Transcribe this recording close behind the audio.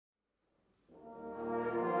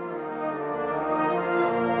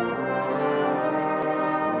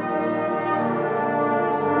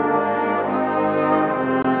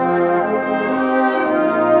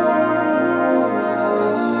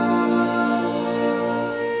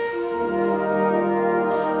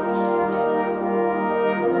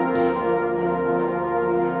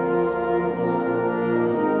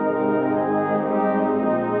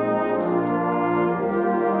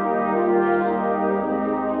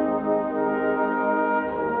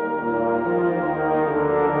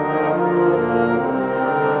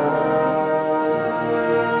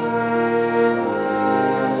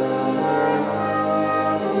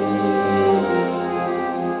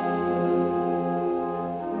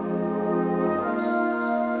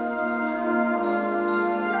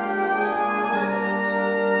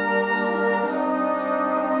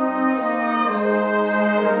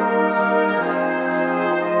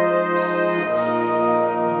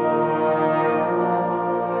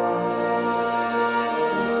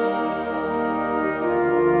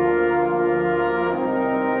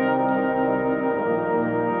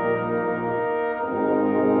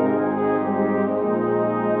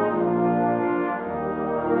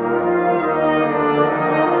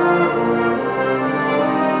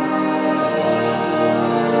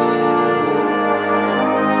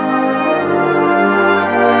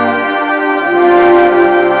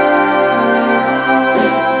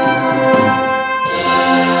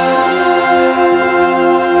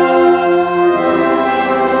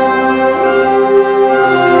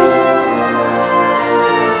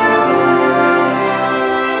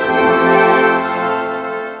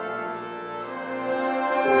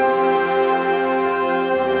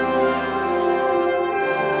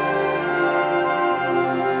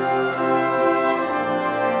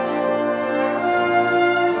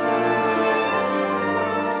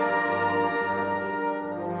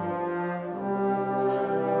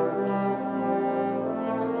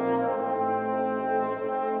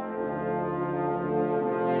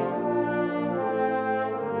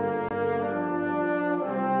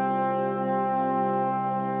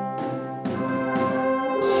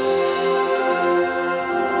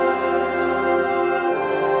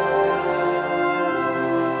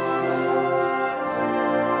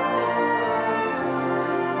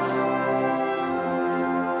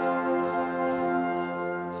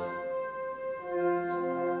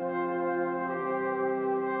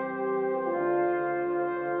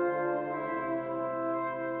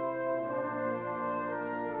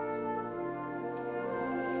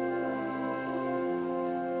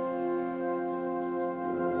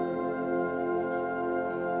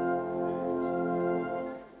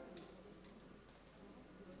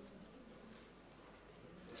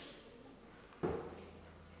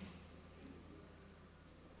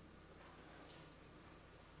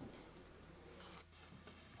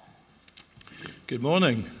Good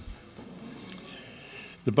morning.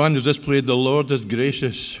 The band has just played "The Lord is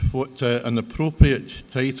Gracious." What an appropriate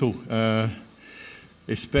title,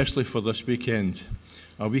 especially for this weekend.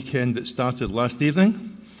 A weekend that started last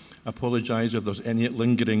evening. I apologise if there's any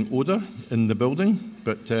lingering odour in the building,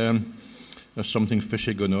 but there's something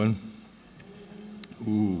fishy going on.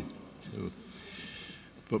 Ooh.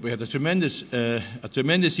 But we had a tremendous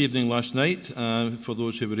evening last night for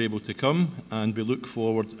those who were able to come, and we look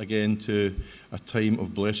forward again to a time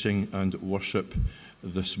of blessing and worship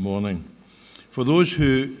this morning. For those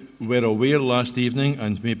who were aware last evening,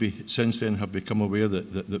 and maybe since then have become aware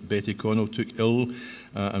that Betty Connell took ill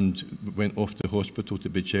and went off to hospital to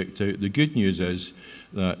be checked out, the good news is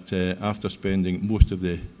that after spending most of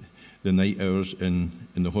the night hours in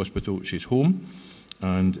the hospital, she's home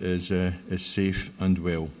and is safe and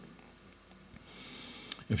well.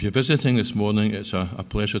 If you're visiting this morning, it's a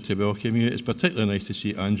pleasure to welcome you. It's particularly nice to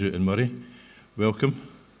see Andrew and Murray. Welcome.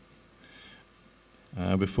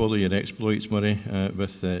 We follow your exploits, Murray,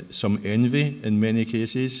 with some envy in many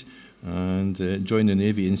cases, and join the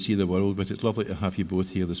Navy and see the world, but it's lovely to have you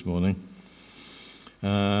both here this morning.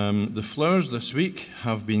 The flowers this week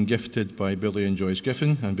have been gifted by Billy and Joyce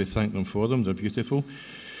Giffen, and we thank them for them. They're beautiful.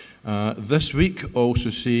 This week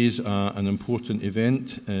also sees an important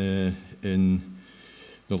event in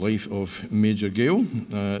the life of Major Gail.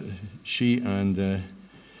 She and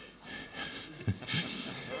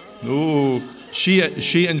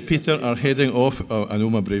she and Peter are heading off. Oh, I know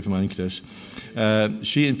my brave man, Chris.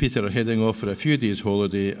 She and Peter are heading off for a few days'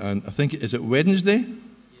 holiday, and I think, is it Wednesday? Yes.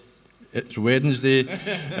 It's Wednesday.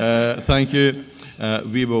 Thank you.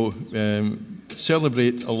 We will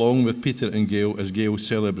celebrate along with Peter and Gail as Gail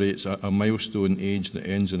celebrates a milestone age that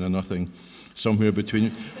ends in a nothing, somewhere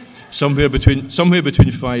between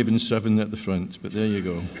 5 and 7 at the front. But there you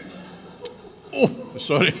go. Oh,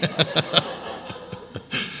 sorry.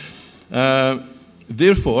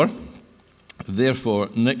 Therefore,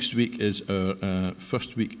 next week is our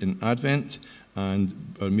first week in Advent, and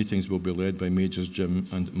our meetings will be led by Majors Jim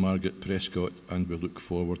and Margaret Prescott, and we look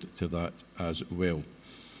forward to that as well.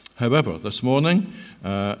 However, this morning,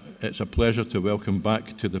 it's a pleasure to welcome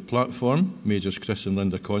back to the platform Majors Chris and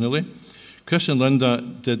Linda Connolly. Chris and Linda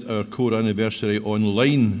did our core anniversary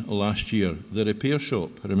online last year, the repair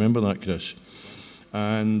shop. Remember that, Chris?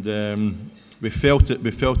 And we felt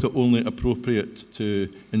it only appropriate to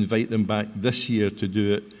invite them back this year to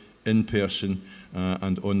do it in person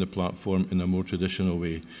and on the platform in a more traditional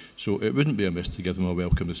way. So it wouldn't be amiss to give them a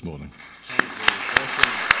welcome this morning.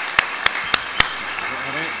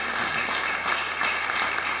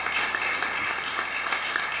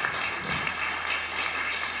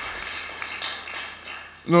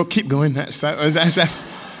 No, keep going. That's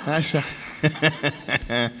nice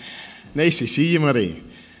to see you, Murray.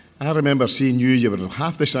 I remember seeing you. You were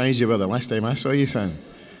half the size you were the last time I saw you, son.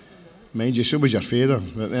 Mind you, so was your father.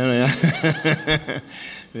 But there we are.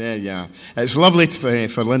 There you are. It's lovely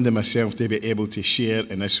for Linda and myself to be able to share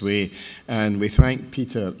in this way. And we thank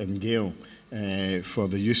Peter and Gail for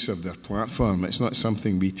the use of their platform. It's not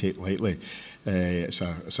something we take lightly. It's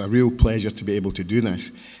a real pleasure to be able to do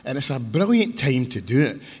this. And it's a brilliant time to do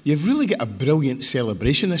it. You've really got a brilliant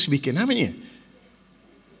celebration this weekend, haven't you?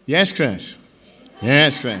 Yes, Chris?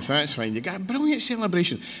 Yes, Chris, that's fine. You've got a brilliant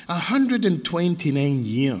celebration. 129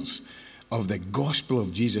 years of the gospel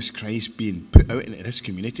of Jesus Christ being put out into this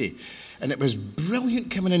community. And it was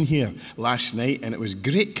brilliant coming in here last night, and it was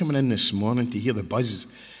great coming in this morning to hear the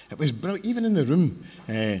buzz. It was brilliant, even in the room,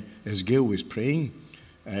 as Gail was praying.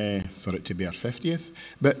 For it to be our 50th.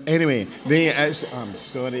 But anyway, I'm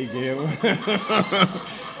sorry, Gail.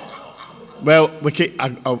 Well,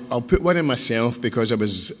 I'll put one in myself, because I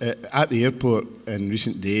was at the airport in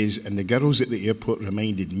recent days, and the girls at the airport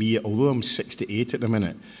reminded me, although I'm 68 at the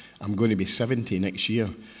minute, I'm going to be 70 next year.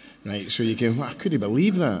 Right? So you can, I couldn't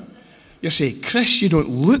believe that. You say, Chris, you don't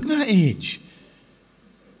look that age.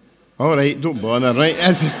 All right, don't bother, right?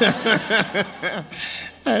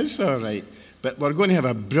 That's all right. But we're going to have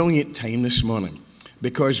a brilliant time this morning,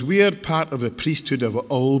 because we are part of the priesthood of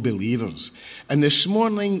all believers. And this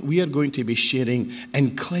morning we are going to be sharing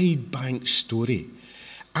in Clydebank's story.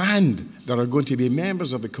 And there are going to be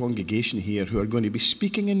members of the congregation here who are going to be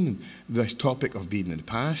speaking in the topic of being in the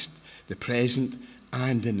past, the present,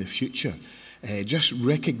 and in the future. Just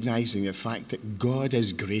recognizing the fact that God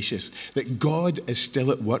is gracious, that God is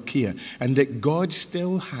still at work here, and that God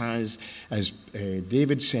still has, as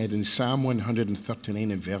David said in Psalm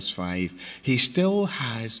 139 and verse 5, he still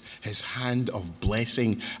has his hand of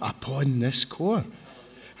blessing upon this core.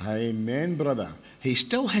 Amen, brother. He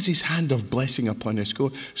still has his hand of blessing upon us.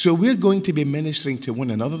 So we're going to be ministering to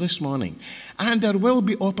one another this morning. And there will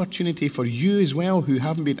be opportunity for you as well who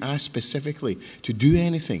haven't been asked specifically to do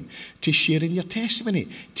anything, to share in your testimony,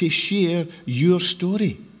 to share your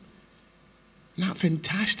story. Isn't that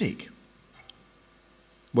fantastic?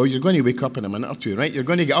 Well, you're going to wake up in a minute or two, right? You're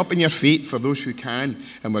going to get up on your feet for those who can.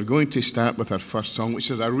 And we're going to start with our first song,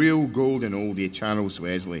 which is a real golden oldie, Charles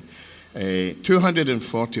Wesley.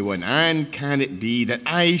 241. And can it be that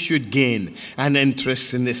I should gain an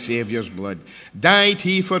interest in the Saviour's blood? Died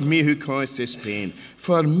he for me who caused his pain,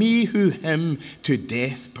 for me who him to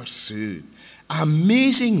death pursued.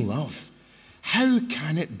 Amazing love, how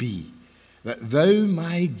can it be that thou,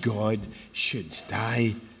 my God, shouldst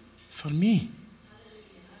die for me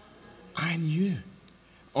and you?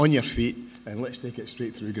 On your feet, and let's take it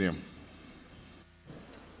straight through, Graham.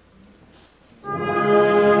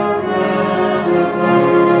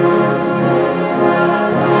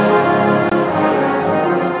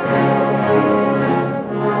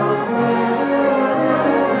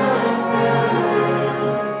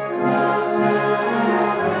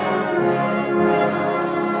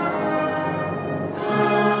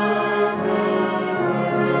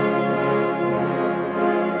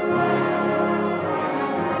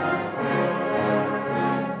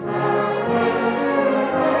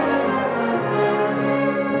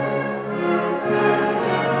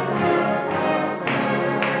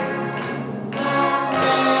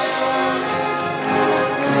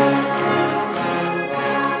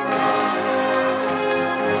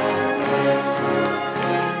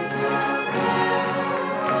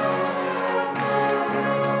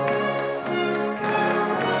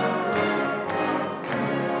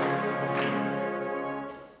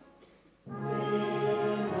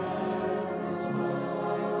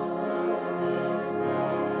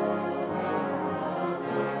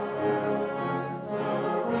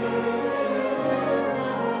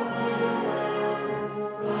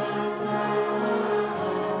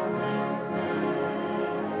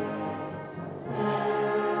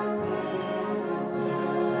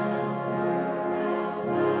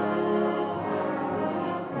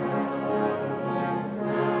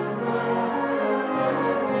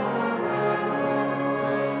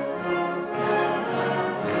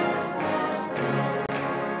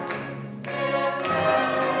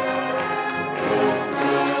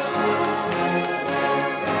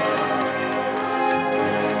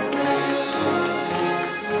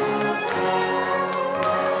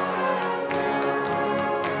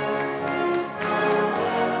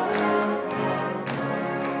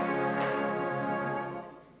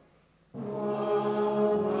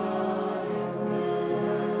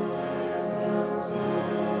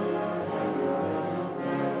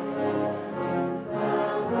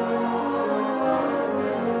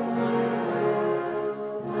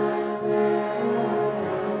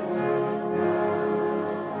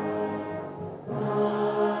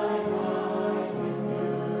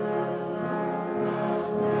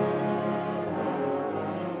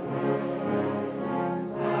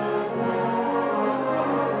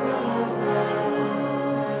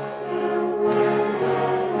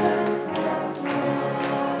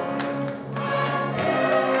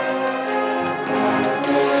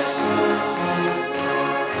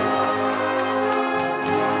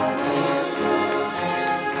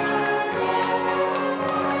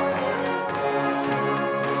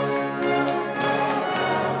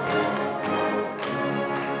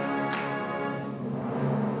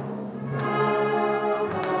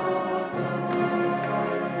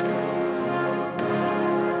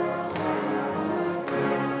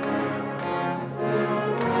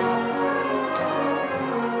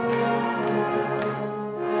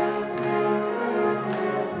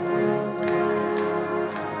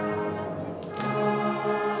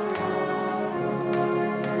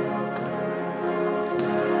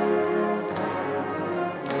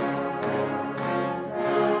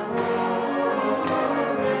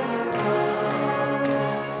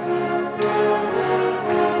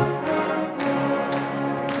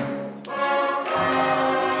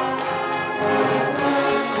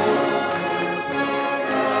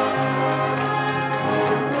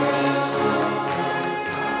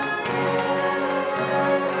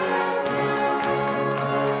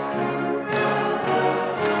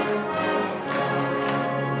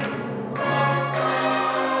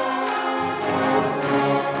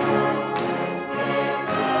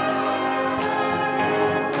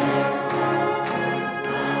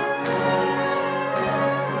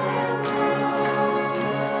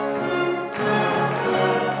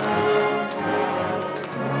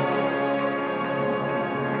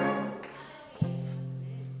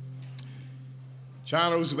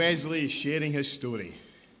 Charles Wesley is sharing his story.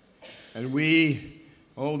 And we,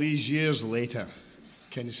 all these years later,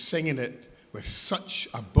 can sing in it with such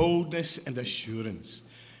a boldness and assurance.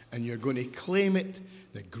 And you're going to claim it,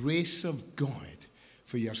 the grace of God,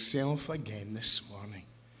 for yourself again this morning.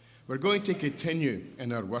 We're going to continue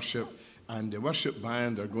in our worship, and the worship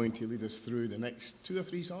band are going to lead us through the next 2 or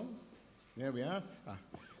 3 songs. There we are.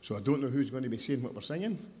 So I don't know who's going to be saying what we're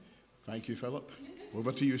singing. Thank you, Philip.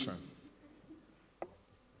 Over to you, son.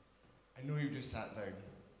 I know you just sat down.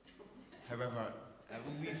 However, at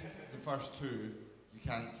least the first 2, you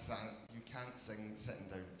can't sing sitting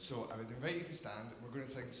down. So I would invite you to stand. We're going to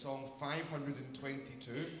sing song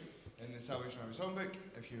 522 in the Salvation Army Songbook,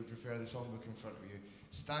 if you prefer the songbook in front of you.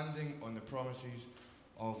 Standing on the Promises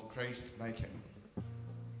of Christ my King.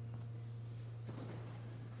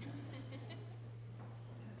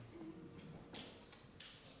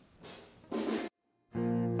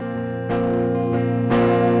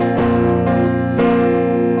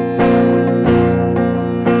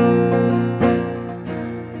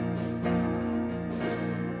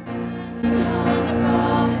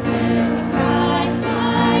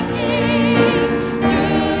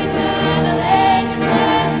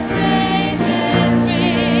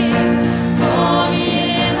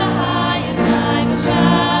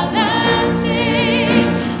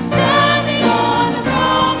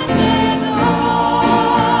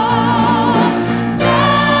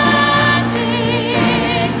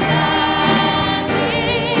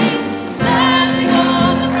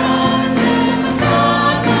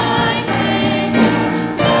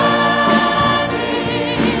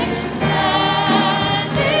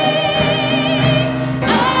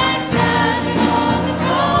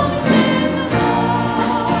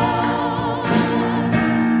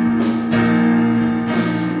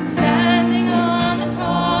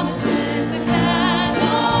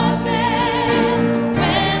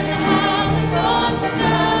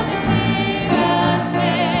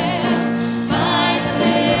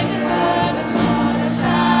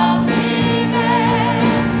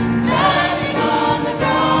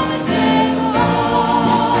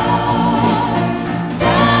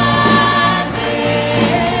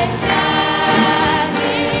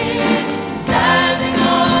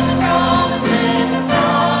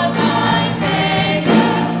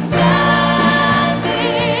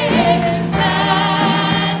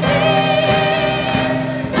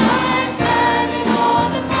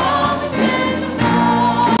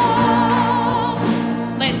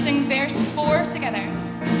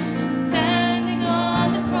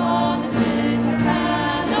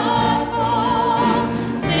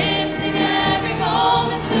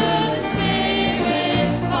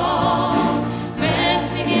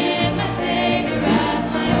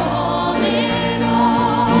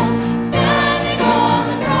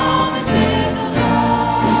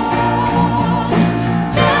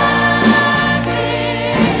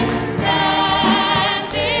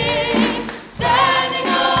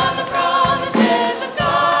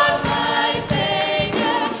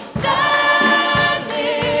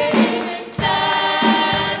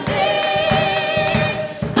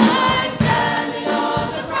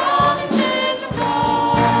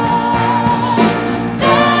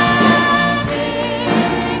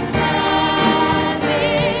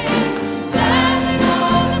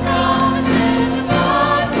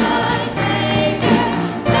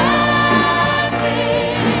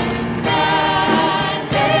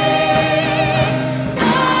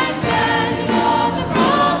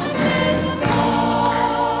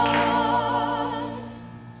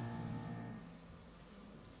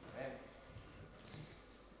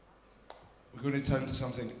 We're going to turn to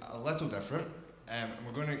something a little different, and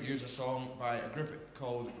we're going to use a song by a group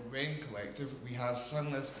called Rain Collective. We have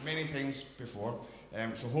sung this many times before,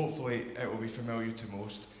 so hopefully it will be familiar to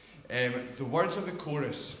most. The words of the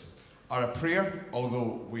chorus are a prayer,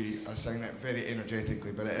 although we are singing it very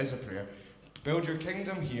energetically, but it is a prayer. Build your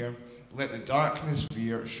kingdom here, let the darkness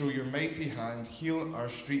fear, show your mighty hand, heal our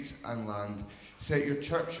streets and land, set your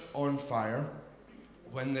church on fire,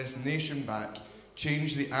 win this nation back,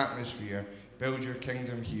 change the atmosphere, build your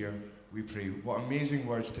kingdom here, we pray. What amazing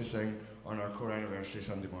words to sing on our core anniversary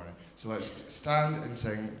Sunday morning. So let's stand and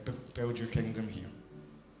sing, build your kingdom here.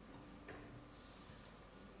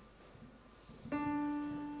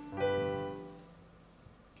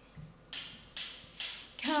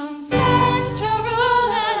 Come set to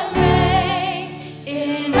rule and reign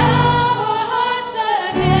in our hearts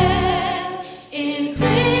again.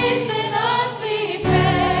 Increase in us, we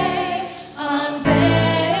pray.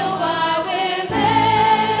 Unveil why we're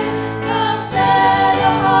made. Come set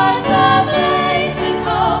our hearts ablaze with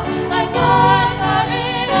hope, like light fire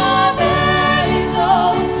in our very soul.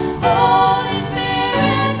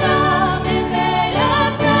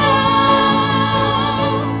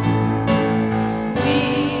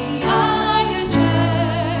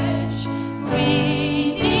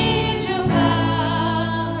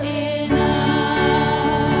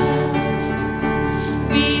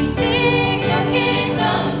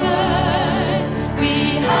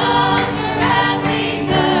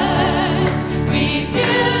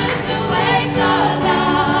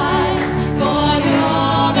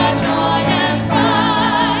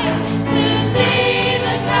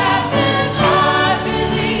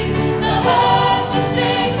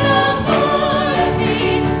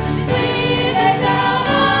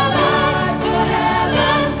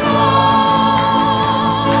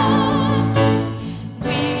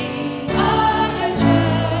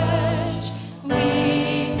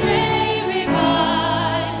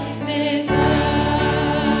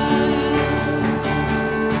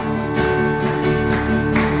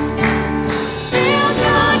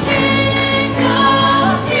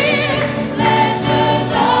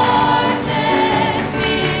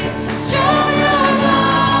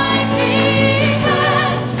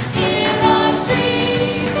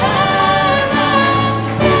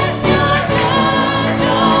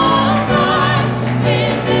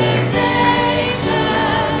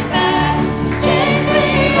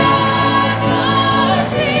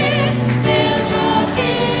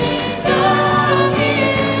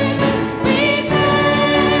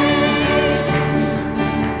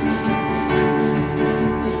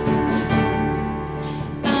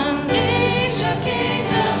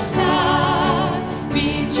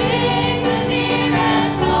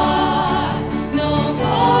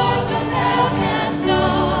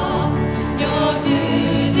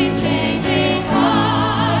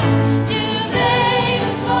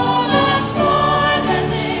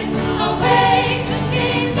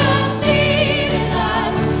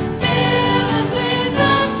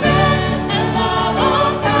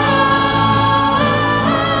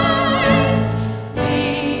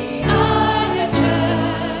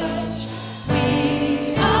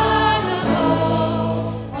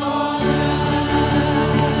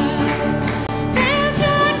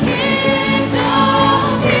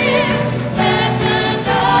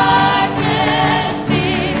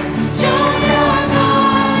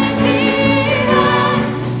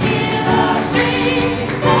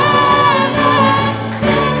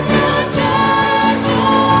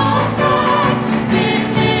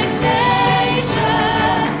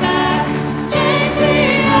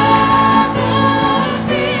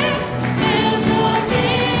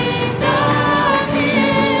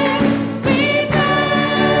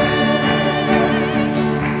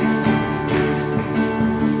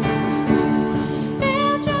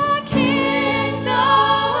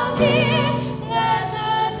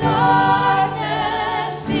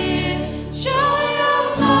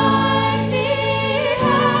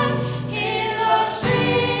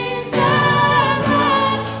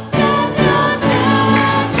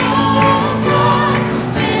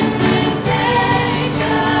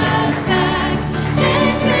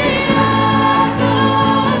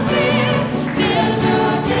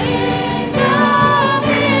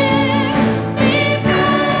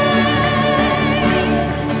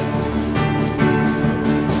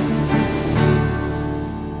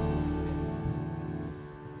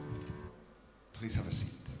 Please have a seat.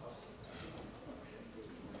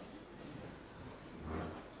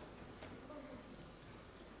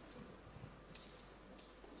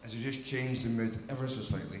 As we just change the mood ever so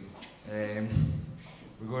slightly,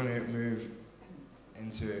 we're going to move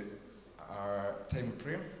into our time of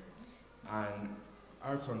prayer, and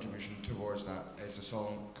our contribution towards that is a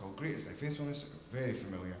song called Great is Thy Faithfulness, very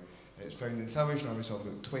familiar. It's found in Salvation Army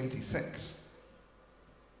Songbook 26.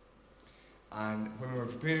 And when we were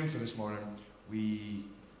preparing for this morning, we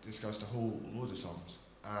discussed a whole load of songs,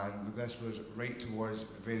 and this was right towards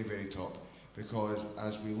the very, very top, because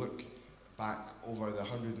as we look back over the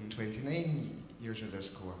 129 years of this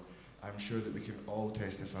corps, I'm sure that we can all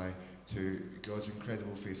testify to God's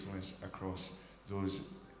incredible faithfulness across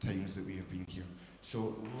those times that we have been here.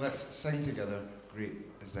 So let's sing together, Great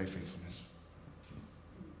is Thy Faithfulness.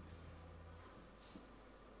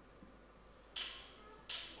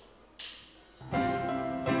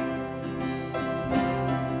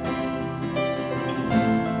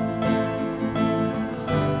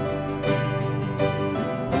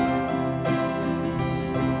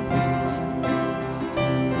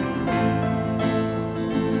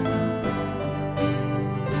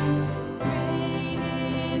 Great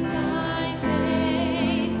is thy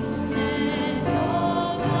faithfulness, O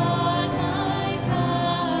God, my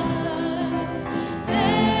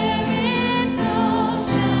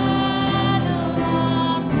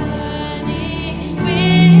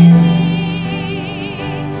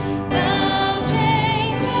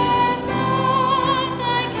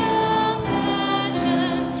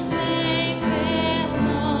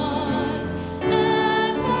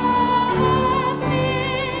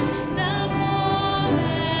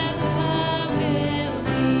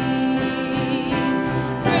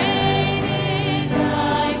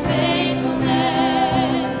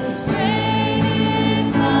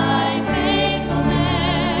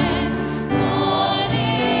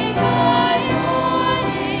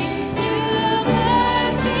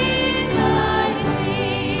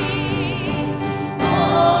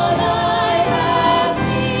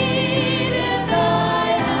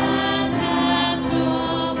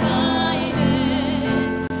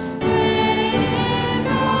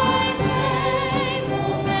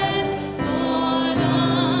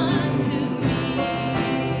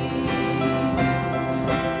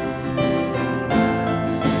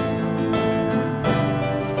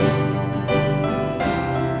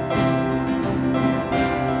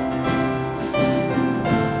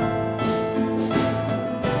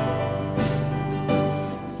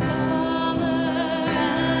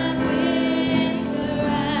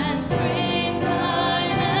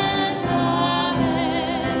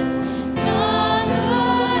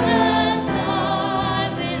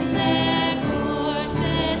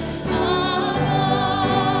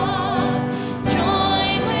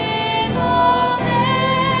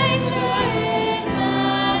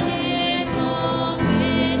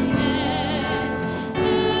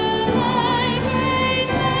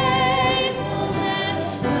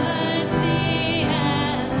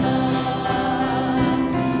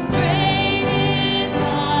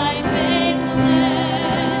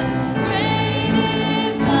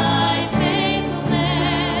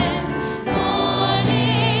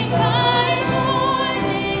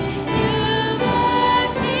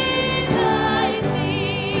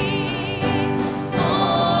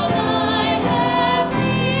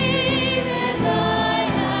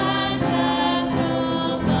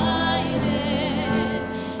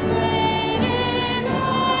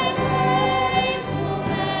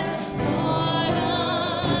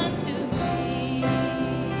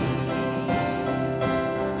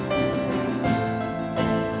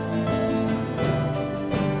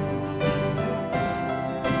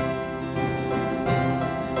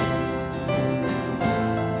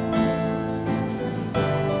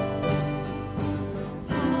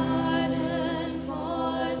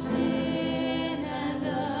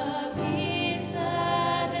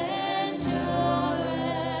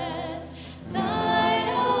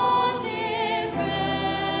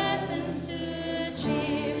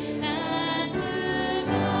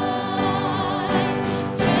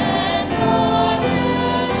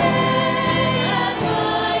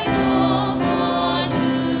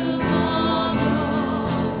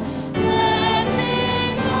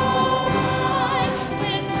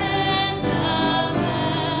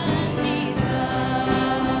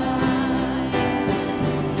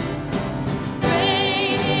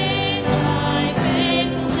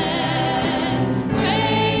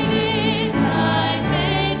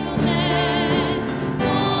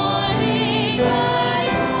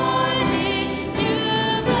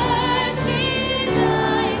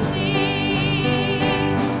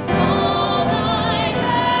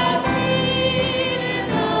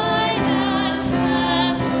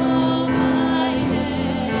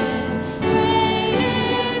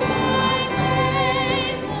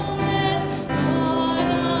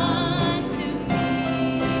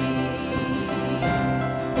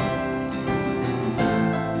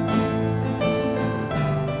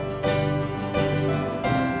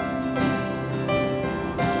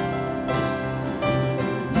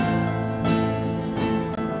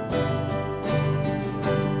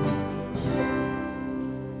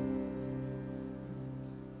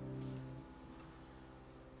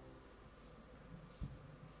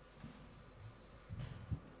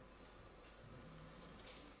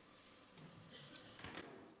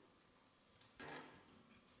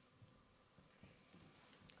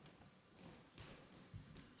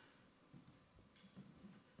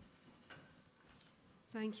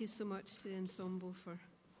thank you so much to the ensemble for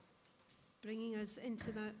bringing us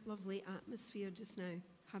into that lovely atmosphere just now,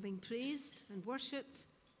 having praised and worshipped.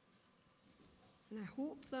 And I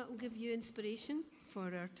hope that will give you inspiration for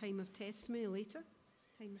our time of testimony later,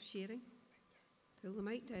 time of sharing. Pull the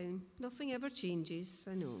mic down. Nothing ever changes,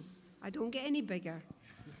 I know. I don't get any bigger.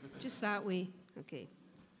 Just that way. Okay.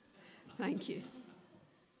 Thank you.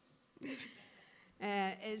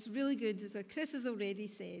 It's really good, as Chris has already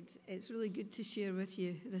said, it's really good to share with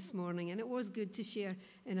you this morning. And it was good to share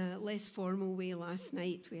in a less formal way last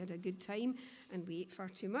night. We had a good time and we ate far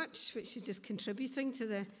too much, which is just contributing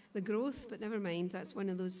to the growth. But never mind, that's one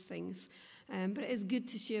of those things. But it is good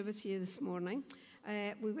to share with you this morning.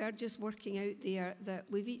 We were just working out there that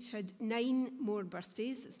we've each had 9 more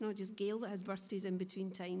birthdays. It's not just Gail that has birthdays in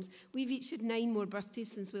between times. We've each had 9 more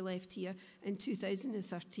birthdays since we left here in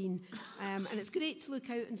 2013. And it's great to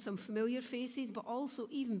look out in some familiar faces, but also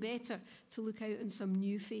even better to look out in some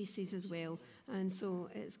new faces as well. And so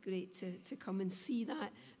it's great to come and see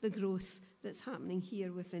that, the growth that's happening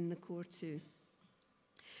here within the core too.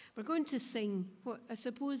 We're going to sing what I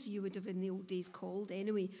suppose you would have in the old days called,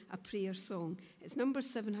 anyway, a prayer song. It's number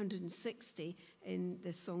 760 in the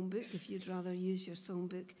songbook, if you'd rather use your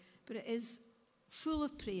songbook. But it is full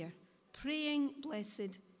of prayer. Praying,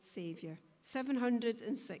 blessed Saviour.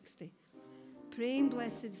 760. Praying,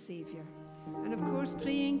 blessed Saviour. And of course,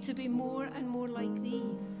 praying to be more and more like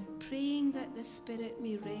Thee. Praying that the Spirit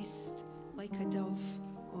may rest like a dove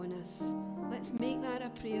on us. Let's make that a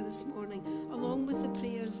prayer this morning, along with the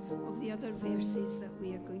prayers of the other verses that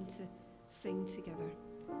we are going to sing together.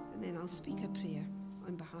 And then I'll speak a prayer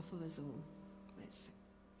on behalf of us all. Let's sing.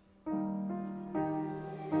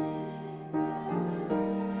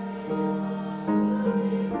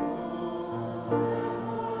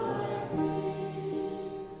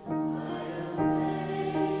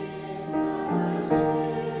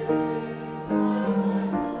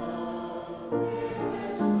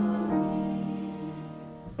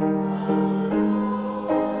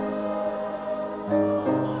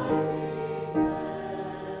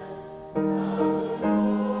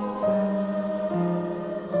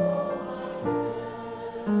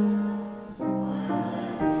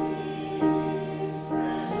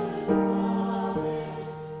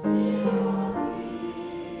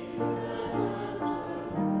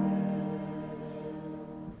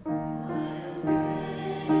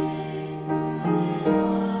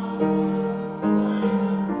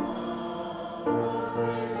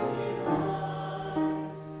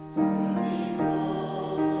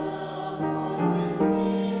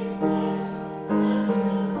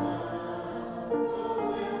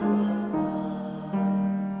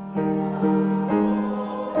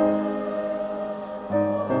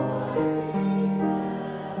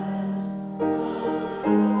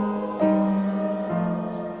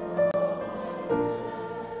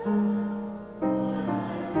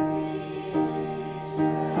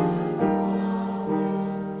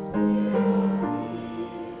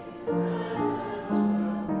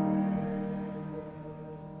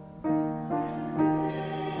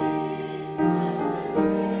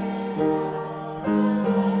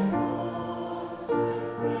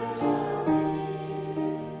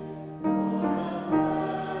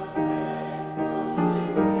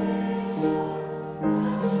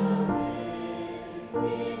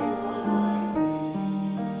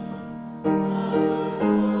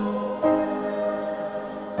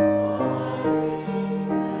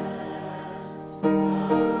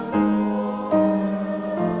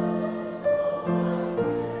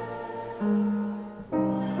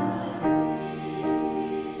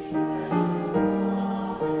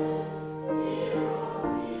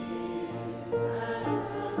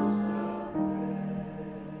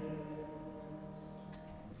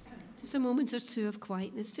 Just a moment or two of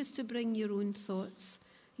quietness, just to bring your own thoughts,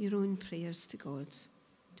 your own prayers to God.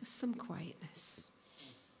 Just some quietness.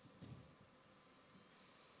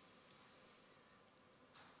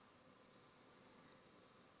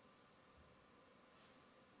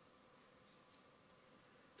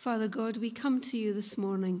 Father God, we come to you this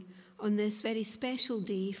morning on this very special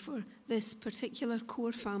day for this particular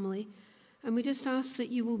core family, and we just ask that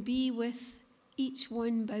you will be with each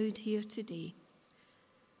one bowed here today,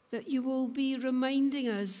 that you will be reminding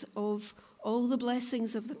us of all the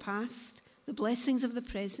blessings of the past, the blessings of the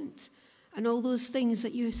present, and all those things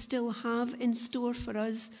that you still have in store for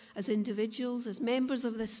us as individuals, as members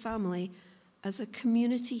of this family, as a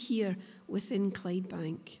community here within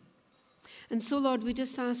Clydebank. And so, Lord, we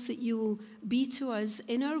just ask that you will be to us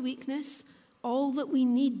in our weakness all that we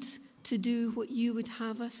need to do what you would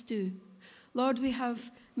have us do. Lord, we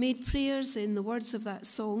have made prayers in the words of that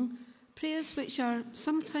song, prayers which are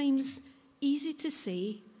sometimes easy to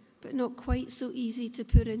say, but not quite so easy to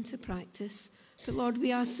put into practice. But Lord,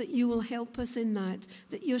 we ask that you will help us in that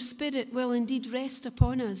your Spirit will indeed rest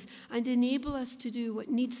upon us and enable us to do what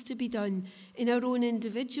needs to be done in our own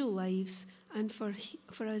individual lives and for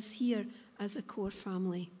us here as a core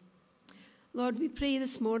family. Lord, we pray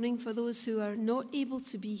this morning for those who are not able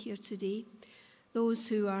to be here today, those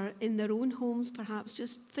who are in their own homes, perhaps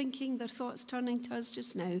just thinking, their thoughts turning to us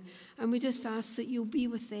just now. And we just ask that you'll be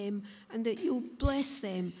with them and that you'll bless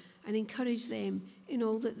them and encourage them in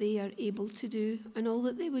all that they are able to do and all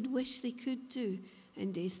that they would wish they could do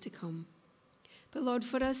in days to come. But Lord,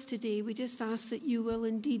 for us today, we just ask that you will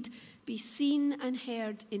indeed be seen and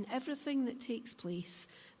heard in everything that takes place,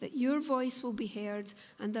 that your voice will be heard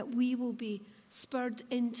and that we will be spurred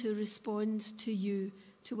in to respond to you,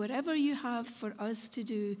 to whatever you have for us to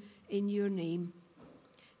do in your name.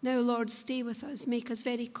 Now, Lord, stay with us. Make us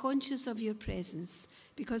very conscious of your presence,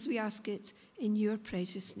 because we ask it in your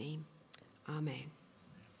precious name. Amen.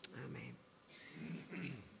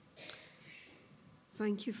 Amen.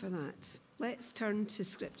 Thank you for that. Let's turn to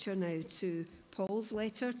Scripture now, to Paul's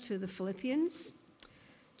letter to the Philippians,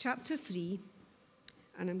 chapter 3,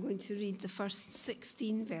 and I'm going to read the first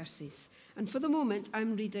 16 verses. And for the moment,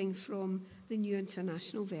 I'm reading from the New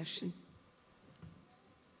International Version.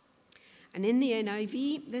 And in the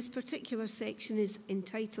NIV, this particular section is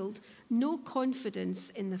entitled, No Confidence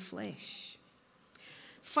in the Flesh.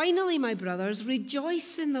 Finally, my brothers,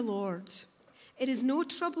 rejoice in the Lord. It is no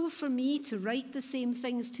trouble for me to write the same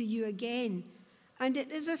things to you again, and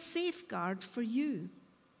it is a safeguard for you.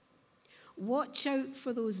 Watch out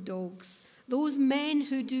for those dogs, those men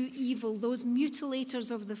who do evil, those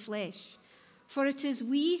mutilators of the flesh. For it is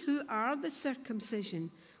we who are the circumcision,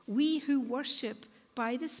 we who worship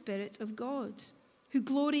by the Spirit of God, who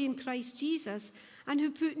glory in Christ Jesus, and who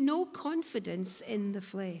put no confidence in the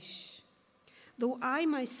flesh, though I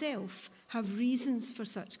myself have reasons for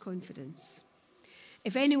such confidence.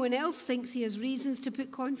 If anyone else thinks he has reasons to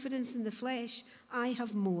put confidence in the flesh, I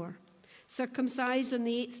have more. Circumcised on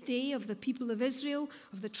the 8th day, of the people of Israel,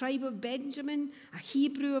 of the tribe of Benjamin, a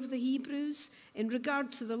Hebrew of the Hebrews, in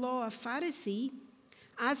regard to the law, a Pharisee,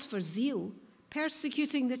 as for zeal,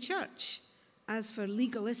 persecuting the church, as for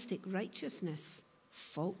legalistic righteousness,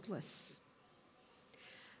 faultless.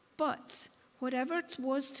 But whatever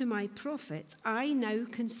was to my profit, I now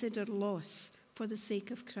consider loss for the sake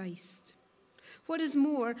of Christ. What is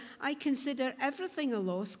more, I consider everything a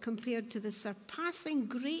loss compared to the surpassing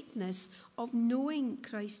greatness of knowing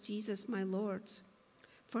Christ Jesus my Lord,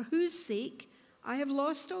 for whose sake I have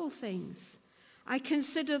lost all things. I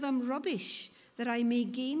consider them rubbish, that I may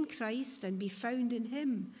gain Christ and be found in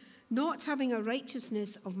him, not having a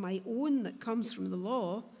righteousness of my own that comes from the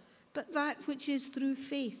law, but that which is through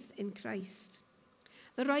faith in Christ,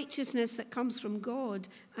 the righteousness that comes from God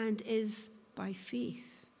and is by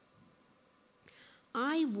faith.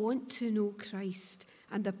 I want to know Christ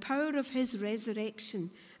and the power of his resurrection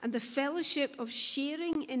and the fellowship of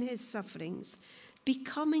sharing in his sufferings,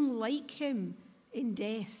 becoming like him in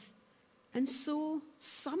death, and so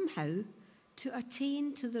somehow to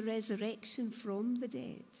attain to the resurrection from the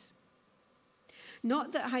dead.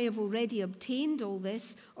 Not that I have already obtained all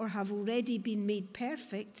this or have already been made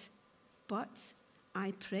perfect, but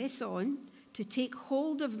I press on to take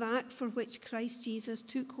hold of that for which Christ Jesus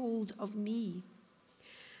took hold of me.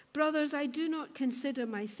 Brothers, I do not consider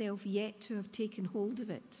myself yet to have taken hold of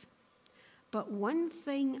it. But one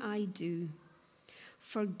thing I do,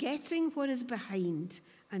 forgetting what is behind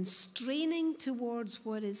and straining towards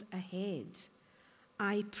what is ahead,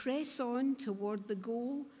 I press on toward the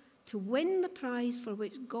goal to win the prize for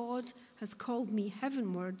which God has called me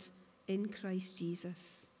heavenward in Christ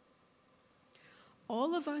Jesus.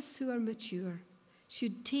 All of us who are mature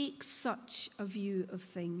should take such a view of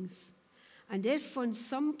things. And if on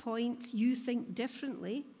some point you think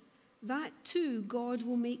differently, that too God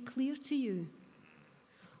will make clear to you.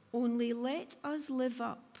 Only let us live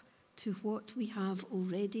up to what we have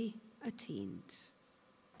already attained.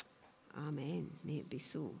 Amen. May it be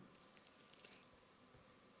so.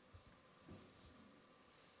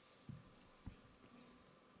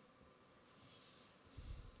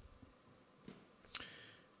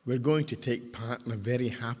 We're going to take part in a very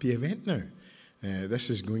happy event now. This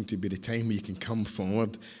is going to be the time where you can come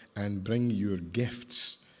forward and bring your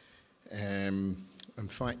gifts. In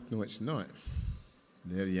fact, no, it's not.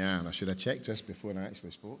 There you are. I should have checked this before I actually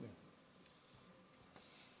spoke there.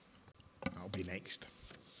 That'll be next.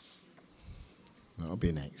 That'll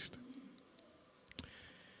be next.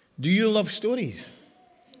 Do you love stories?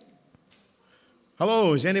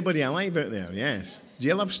 Hello, is anybody alive out there? Yes. Do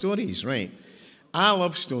you love stories? Right. I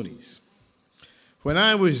love stories. When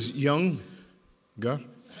I was younger,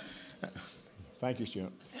 thank you,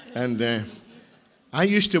 Stuart, and I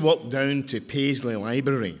used to walk down to Paisley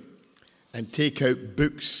Library and take out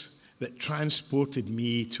books that transported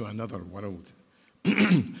me to another world.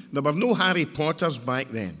 There were no Harry Potters back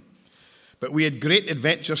then, but we had great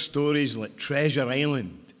adventure stories like Treasure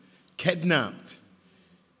Island, Kidnapped.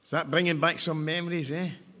 Is that bringing back some memories, eh?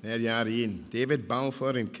 There you are, Ian. David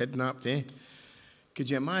Balfour and Kidnapped, eh? Could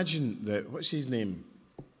you imagine what's his name?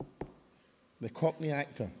 The Cockney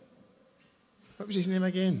actor. What was his name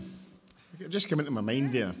again? It just came into my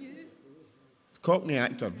mind there. Cockney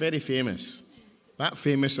actor, very famous. That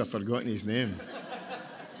famous, I've forgotten his name.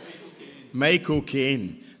 Michael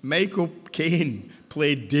Caine. Michael Caine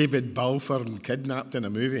played David Balfour and Kidnapped in a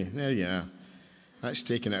movie. There you are. That's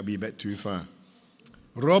taking it a wee bit too far.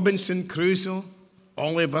 Robinson Crusoe,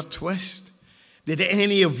 Oliver Twist. Did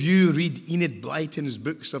any of you read Enid Blyton's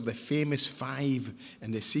books of the famous Five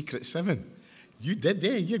and the Secret Seven? You did,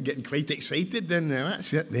 eh? You're getting quite excited then.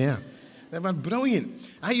 That's it there. They were brilliant.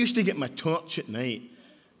 I used to get my torch at night.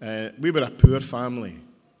 We were a poor family.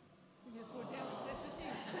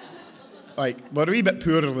 Like, we're a wee bit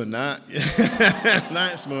poorer than that.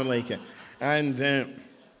 That's more like it. And I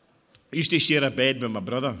used to share a bed with my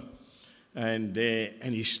brother. And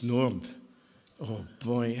he snored. Oh,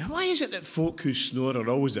 boy. Why is it that folk who snore are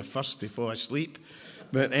always the first to fall asleep?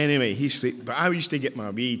 But anyway, he slept. But I used to get my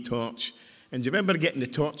wee torch. And do you remember getting the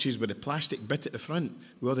torches with the plastic bit at the front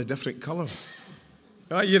with all the different colours?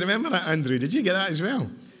 Oh, you remember that, Andrew? Did you get that as well?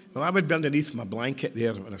 Well, I would be underneath my blanket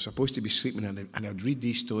there when I was supposed to be sleeping, and I'd read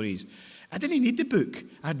these stories. I didn't need the book.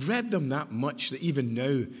 I'd read them that much that even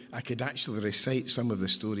now I could actually recite some of the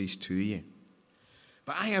stories to you.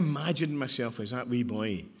 But I imagined myself as that wee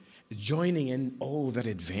boy joining in all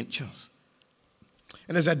their adventures.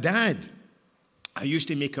 And as a dad, I used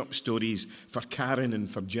to make up stories for Karen and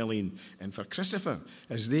for Gillian and for Christopher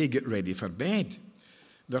as they get ready for bed.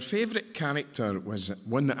 Their favourite character was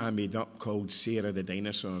one that I made up called Sarah the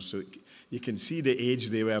Dinosaur. So you can see the age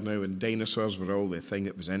they were now, and dinosaurs were all the thing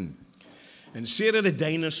that was in. And Sarah the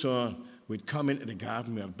Dinosaur would come into the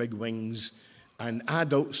garden with her big wings, and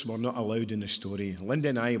adults were not allowed in the story. Linda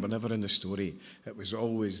and I were never in the story. It was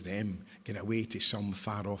always them getting away to some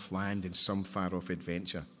far-off land and some far-off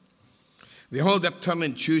adventure. They all had their turn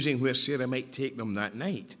in choosing where Sarah might take them that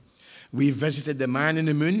night. We visited the Man in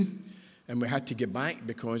the Moon, and we had to get back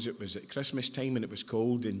because it was at Christmas time and it was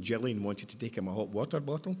cold, and Gillian wanted to take him a hot water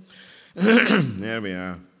bottle. There we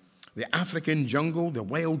are. The African jungle, the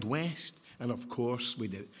Wild West, and of course we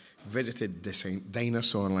visited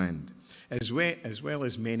Dinosaur Land, as well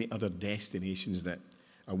as many other destinations that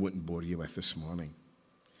I wouldn't bore you with this morning.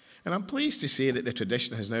 And I'm pleased to say that the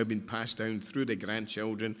tradition has now been passed down through the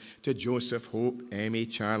grandchildren to Joseph, Hope, Emmy,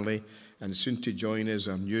 Charlie, and soon to join us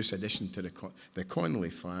our newest addition to the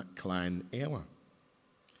Connolly clan, Ella.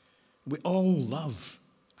 We all love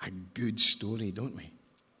a good story, don't we?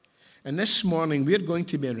 And this morning we're going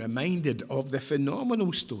to be reminded of the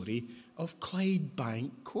phenomenal story of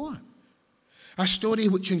Clydebank Court. A story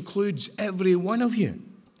which includes every one of you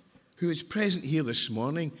who is present here this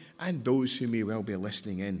morning and those who may well be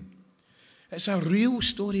listening in. It's a real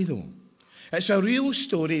story, though. It's a real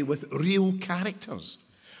story with real characters.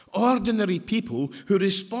 Ordinary people who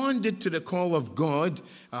responded to the call of God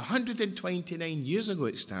 129 years ago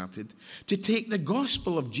it started to take the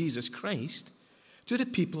gospel of Jesus Christ to the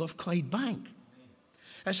people of Clydebank.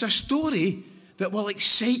 It's a story that will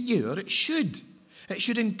excite you, or it should. It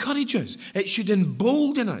should encourage us. It should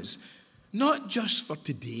embolden us, not just for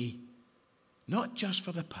today, not just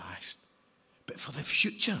for the past, but for the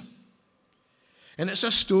future. And it's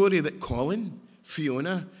a story that Colin,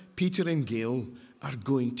 Fiona, Peter and Gail are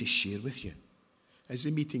going to share with you as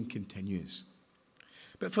the meeting continues.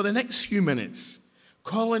 But for the next few minutes,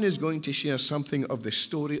 Colin is going to share something of the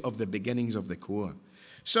story of the beginnings of the Corps,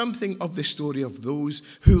 something of the story of those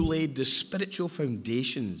who laid the spiritual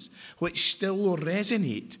foundations which still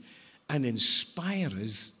resonate and inspire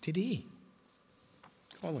us today.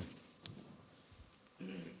 Colin.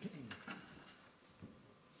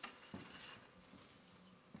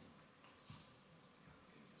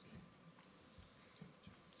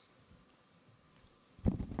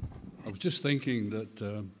 I was just thinking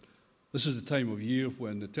that this is the time of year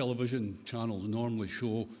when the television channels normally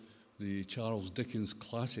show the Charles Dickens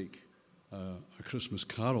classic, A Christmas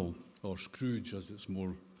Carol, or Scrooge as it's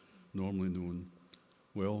more normally known.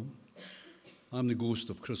 Well, I'm the ghost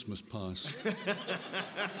of Christmas past.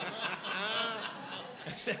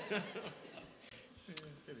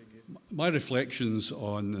 my reflections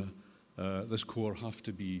on this corps have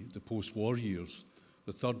to be the post-war years,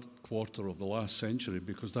 the third quarter of the last century,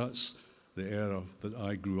 because that's the era that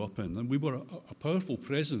I grew up in. And we were a powerful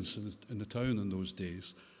presence in the town in those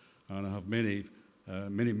days, and I have many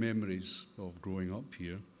memories of growing up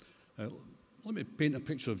here. Let me paint a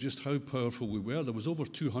picture of just how powerful we were. There was over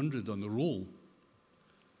 200 on the roll.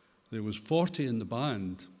 There was 40 in the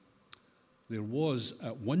band. There was,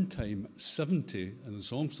 at one time, 70 in the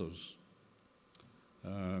songsters.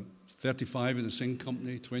 35 in the sing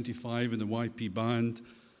company, 25 in the YP band,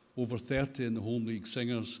 over 30 in the home league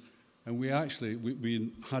singers. And we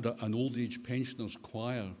had an old age pensioners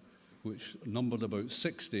choir, which numbered about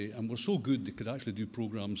 60, and were so good they could actually do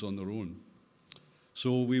programs on their own.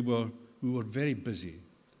 So we were very busy.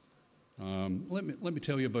 Let me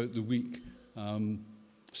tell you about the week.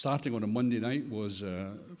 Starting on a Monday night was,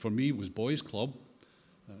 for me, was boys' club.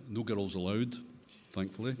 No girls allowed,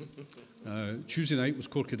 thankfully. Tuesday night was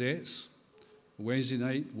Corps Cadets. Wednesday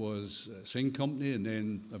night was sing company, and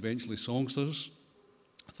then eventually songsters.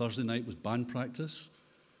 Thursday night was band practice.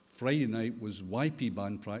 Friday night was YP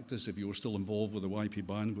band practice, if you were still involved with the YP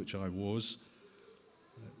band, which I was.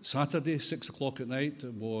 Saturday, 6 o'clock at night,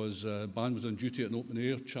 was band was on duty at an open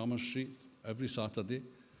air, Chalmers Street, every Saturday.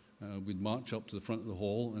 We'd march up to the front of the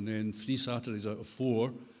hall, and then 3 Saturdays out of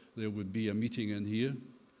 4, there would be a meeting in here.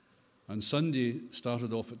 And Sunday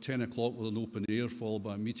started off at 10 o'clock with an open air, followed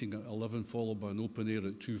by a meeting at 11, followed by an open air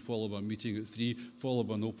at 2, followed by a meeting at 3, followed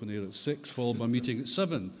by an open air at 6, followed by a meeting at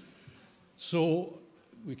 7. So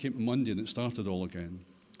we came to Monday and it started all again.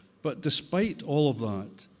 But despite all of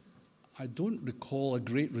that, I don't recall a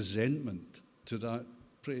great resentment to that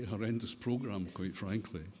pretty horrendous program, quite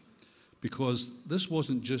frankly, because this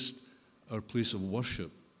wasn't just our place of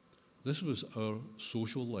worship. This was our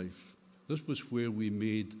social life. This was where we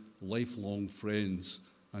made lifelong friends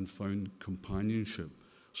and found companionship.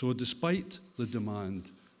 So despite the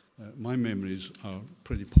demand, my memories are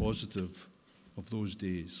pretty positive of those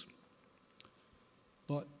days.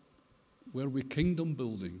 But were we kingdom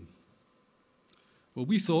building? Well,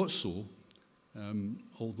 we thought so,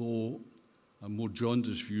 although a more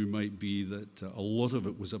jaundiced view might be that a lot of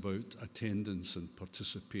it was about attendance and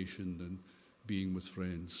participation and being with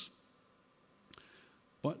friends.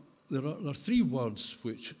 But there are 3 words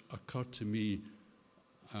which occur to me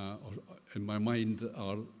in my mind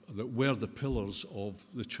that were the pillars of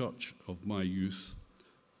the church of my youth.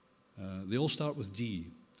 They all start with D: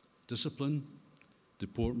 discipline,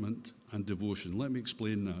 deportment, and devotion. Let me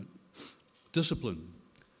explain that. Discipline.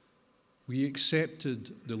 We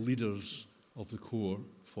accepted the leaders of the corps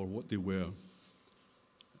for what they were.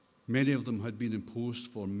 Many of them had been in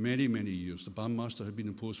post for many, many years. The bandmaster had been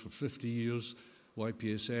in post for 50 years.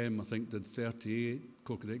 YPSM, I think, did 38.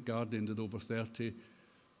 Corps Cadet Guardian did over 30.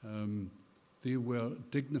 They were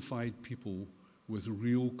dignified people with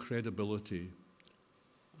real credibility.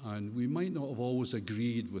 And we might not have always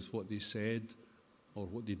agreed with what they said or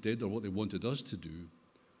what they did or what they wanted us to do,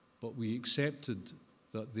 but we accepted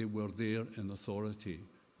that they were there in authority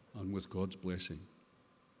and with God's blessing.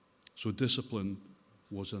 So discipline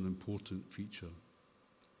was an important feature.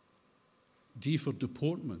 D for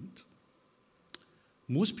deportment.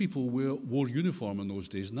 Most people wore uniform in those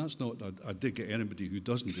days, and that's not a dig at anybody who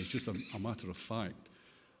doesn't. It's just a matter of fact.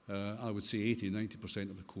 I would say 80-90%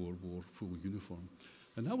 of the corps wore full uniform.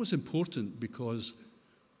 And that was important because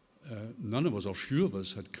none of us, or few of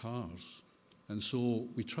us, had cars. And so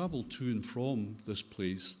we travelled to and from this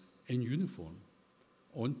place in uniform,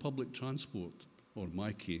 on public transport, or in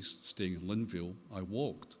my case, staying in Linville, I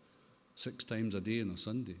walked 6 times a day on a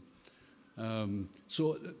Sunday.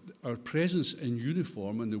 So our presence in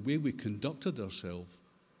uniform and the way we conducted ourselves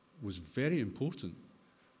was very important,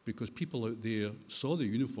 because people out there saw the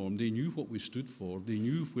uniform, they knew what we stood for, they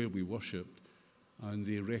knew where we worshipped, and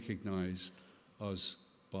they recognized us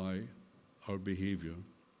by our behavior.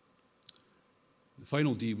 The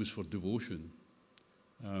final D was for devotion.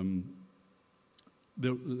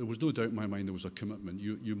 There was no doubt in my mind there was a commitment.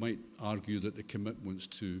 You might argue that the commitment's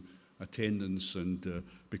to attendance and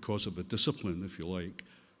because of a discipline, if you like,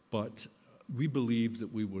 but we believed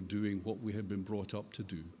that we were doing what we had been brought up to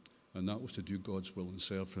do, and that was to do God's will and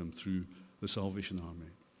serve Him through the Salvation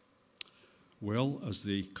Army. Well, as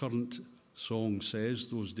the current song says,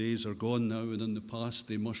 those days are gone now, and in the past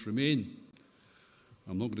they must remain.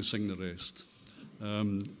 I'm not going to sing the rest.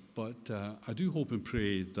 But I do hope and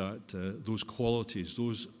pray that those qualities,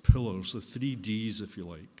 those pillars, the 3 Ds, if you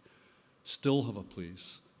like, still have a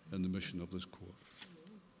place in the mission of this corps.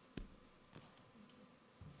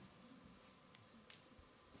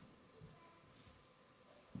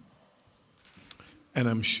 And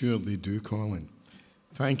I'm sure they do, Colin.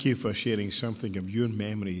 Thank you for sharing something of your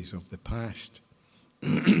memories of the past.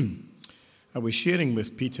 I was sharing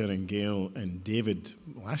with Peter and Gail and David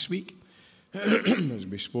last week as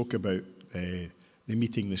we spoke about the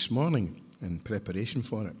meeting this morning in preparation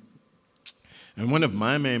for it. And one of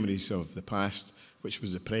my memories of the past, which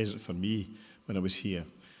was a present for me when I was here,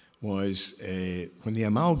 was when they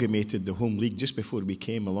amalgamated the Home League just before we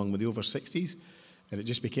came along with the over 60s, and it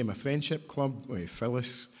just became a friendship club with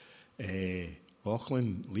Phyllis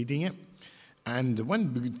Lachlan leading it. And the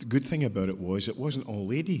one good thing about it wasn't all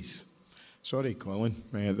ladies. Sorry, Colin.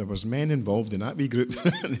 There was men involved in that wee group,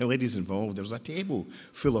 the ladies involved. There was a table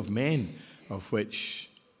full of men, of which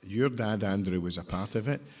your dad, Andrew, was a part of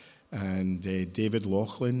it, and David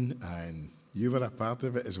Lachlan, and you were a part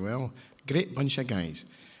of it as well. Great bunch of guys.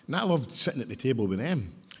 And I loved sitting at the table with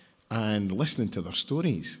them and listening to their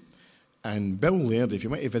stories. And Bill Laird, if you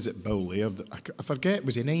went to visit Bill Laird, I forget,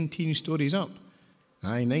 was he 19 stories up?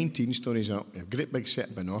 Aye, 19 stories up. A great big set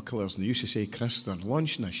of binoculars. And they used to say, Chris, they're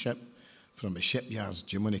launching a ship from the shipyards.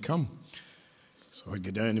 Do you want to come? So I'd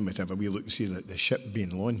go down and we'd have a wee look and see the ship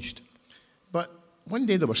being launched. But one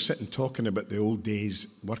day they were sitting talking about the old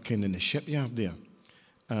days working in the shipyard there.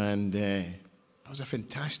 And that was a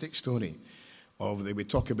fantastic story. They would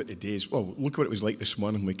talk about the days. Well, look what it was like this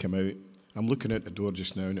morning when we came out. I'm looking out the door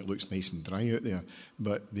just now and it looks nice and dry out there.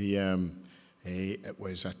 But it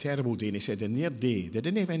was a terrible day. And he said in their day, they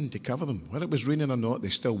didn't have anything to cover them. Whether it was raining or not, they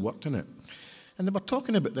still worked in it. And they were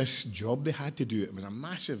talking about this job they had to do. It was a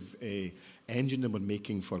massive engine they were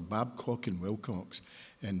making for Babcock and Wilcox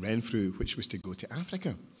in Renfrew, which was to go to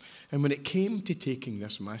Africa. And when it came to taking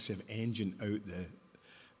this massive engine out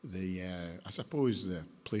I suppose the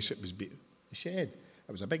place it was, the shed.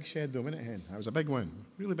 It was a big shed though, wasn't it, Hen? It was a big one,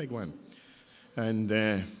 really big one.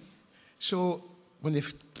 And so when they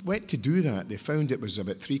went to do that, they found it was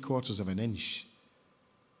about 3/4 of an inch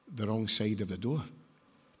the wrong side of the door.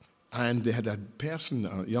 And they had a person,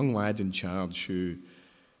 a young lad in charge who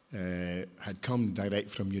had come direct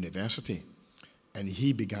from university, and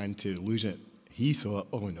he began to lose it. He thought,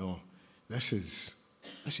 oh no, this is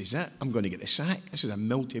it. I'm going to get a sack. This is a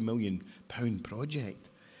multi-million-pound project.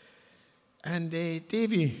 And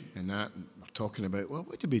Davy and that were talking about, well,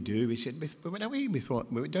 what did we do? We said, we went away. We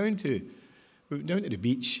went down to the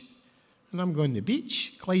beach. And I'm going, the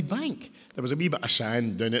beach? Clydebank. There was a wee bit of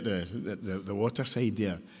sand down at the water side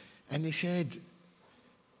there. And they said,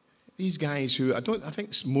 these guys who, I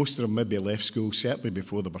think most of them maybe left school certainly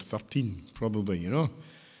before they were 13, probably, you know.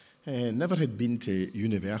 Never had been to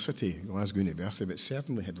university, Glasgow University, but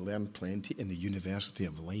certainly had learned plenty in the University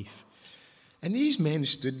of Life. And these men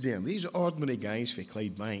stood there, these ordinary guys for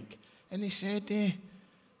Clydebank, and they said,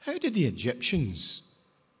 how did the Egyptians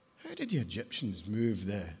move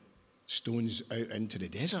the stones out into the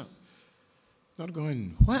desert? They're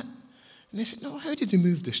going, what? And they said, no, how did they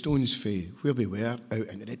move the stones from where they were out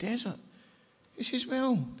into the desert? He says,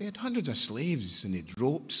 well, they had hundreds of slaves, and they had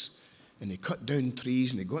ropes, and they cut down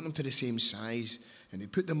trees, and they got them to the same size, and they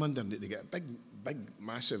put them under, and they got big,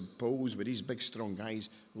 massive poles with these big, strong guys,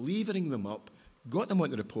 levering them up, got them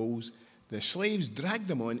onto the poles, the slaves dragged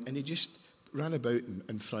them on, and they just ran about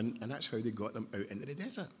in front, and that's how they got them out into the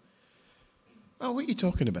desert. Well, what are you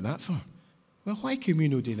talking about that for? Well, why can we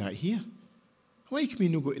not do that here? Why can we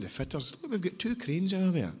not go to the fitters? Look, we've got 2 cranes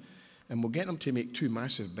over there, and we'll get them to make 2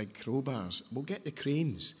 massive big crowbars. We'll get the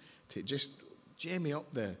cranes to just jemmy up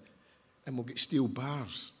and we'll get steel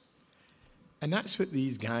bars. And that's what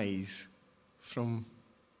these guys from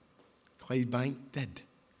Clydebank did.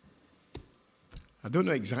 I don't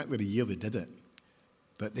know exactly the year they did it,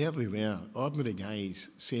 but there they were, ordinary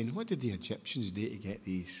guys, saying, what did the Egyptians do to get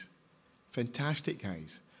these? Fantastic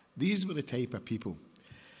guys. These were the type of people,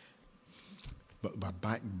 but were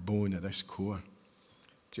backbone of this core.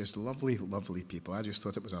 Just lovely, lovely people. I just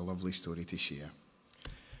thought it was a lovely story to share.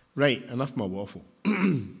 Right, enough my waffle.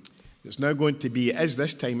 It's now going to be, it is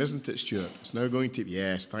this time, isn't it, Stuart? It's now going to be,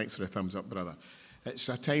 yes, thanks for the thumbs up, brother. It's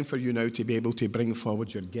a time for you now to be able to bring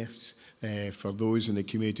forward your gifts for those in the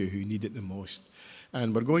community who need it the most.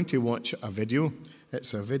 And we're going to watch a video.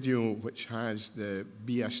 It's a video which has the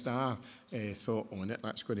Be a Star thought on it.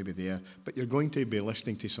 That's going to be there. But you're going to be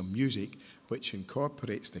listening to some music which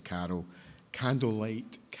incorporates the carol,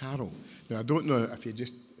 Candlelight Carol. Now, I don't know if you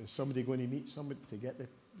just, is somebody going to meet somebody to get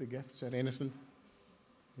the gifts or anything?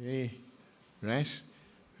 Hey, Res?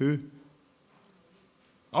 Who?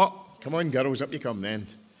 Oh, come on, girls, up you come then.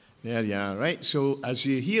 There you are, right? So as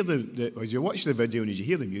you hear as you watch the video and as you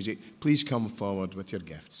hear the music, please come forward with your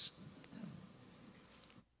gifts.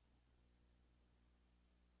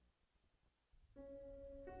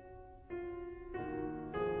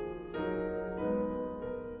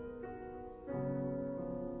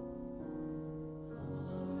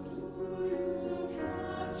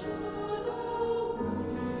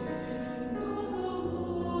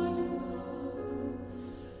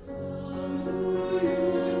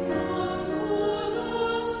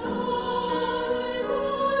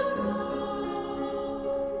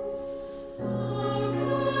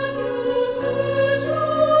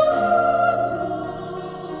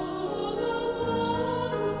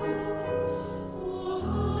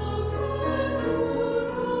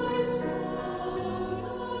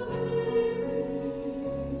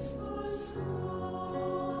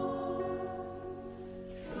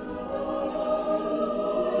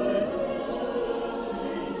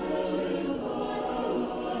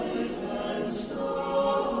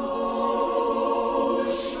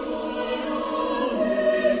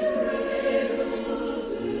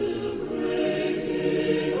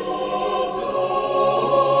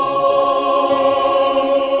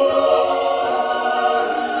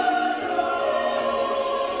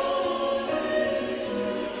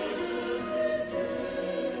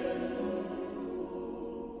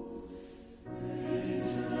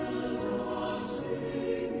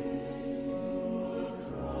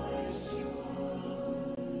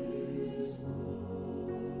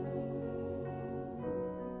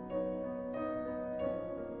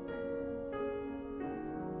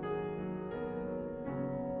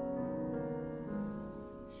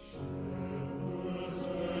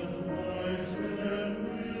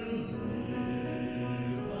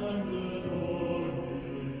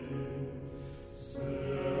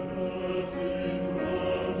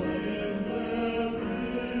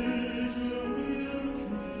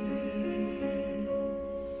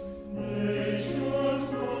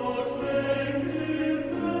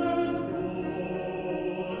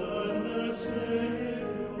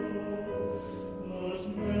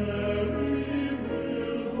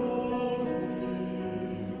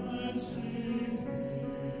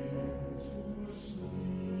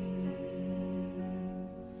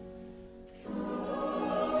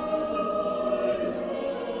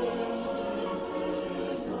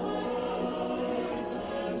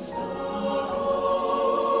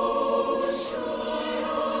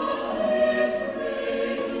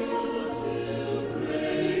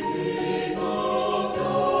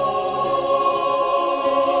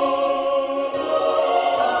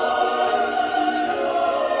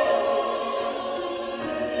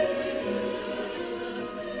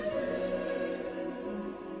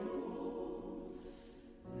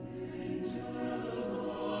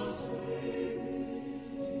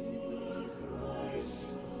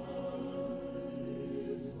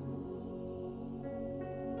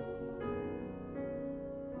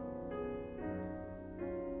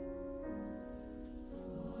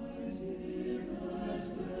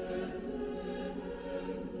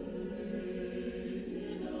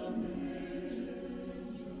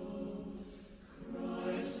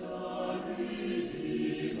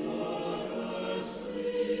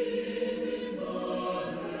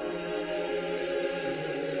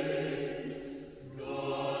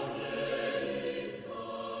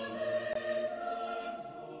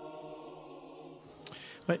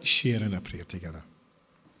 Let's share in a prayer together.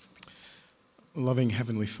 Loving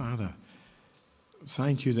Heavenly Father,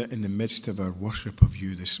 thank you that in the midst of our worship of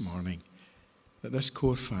you this morning, that this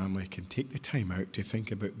core family can take the time out to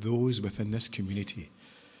think about those within this community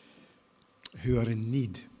who are in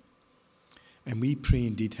need. And we pray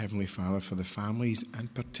indeed, Heavenly Father, for the families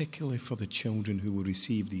and particularly for the children who will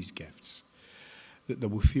receive these gifts, that they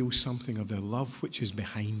will feel something of the love which is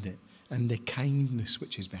behind it and the kindness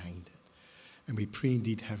which is behind it. And we pray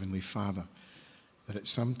indeed, Heavenly Father, that at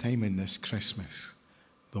some time in this Christmas,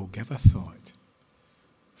 they'll give a thought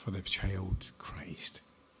for the child Christ.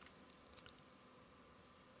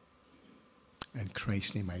 In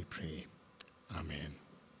Christ's name I pray. Amen.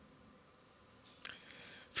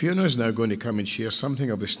 Fiona is now going to come and share something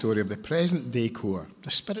of the story of the present day core,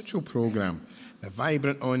 the spiritual program, the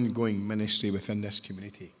vibrant ongoing ministry within this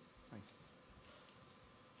community.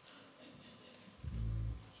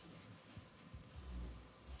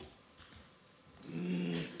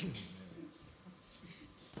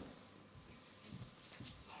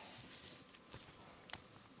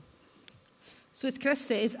 So as Chris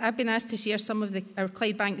says, I've been asked to share some of our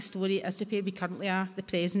Clydebank story as to where we currently are, the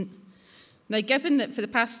present. Now, given that for the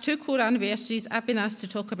past 2 core anniversaries, I've been asked to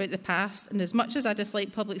talk about the past, and as much as I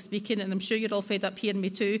dislike public speaking, and I'm sure you're all fed up hearing me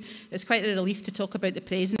too, it's quite a relief to talk about the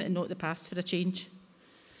present and not the past for a change.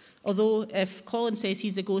 Although, if Colin says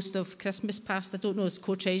he's a ghost of Christmas past, I don't know as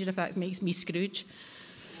co-treasurer if that makes me Scrooge.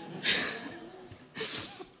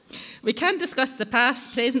 We can't discuss the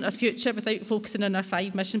past, present or future without focusing on our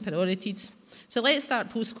 5 mission priorities. So let's start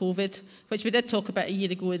post-COVID, which we did talk about a year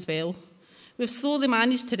ago as well. We've slowly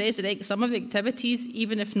managed to resurrect some of the activities,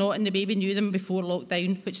 even if not in the way we knew them before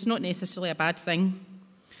lockdown, which is not necessarily a bad thing.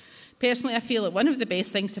 Personally, I feel that one of the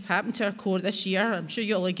best things to have happened to our core this year, I'm sure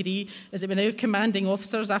you'll agree, is that we now have commanding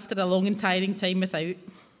officers after a long and tiring time without.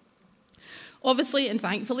 Obviously and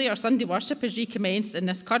thankfully, our Sunday worship has recommenced in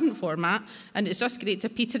this current format, and it's just great to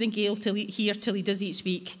have Peter and Gail here to lead us each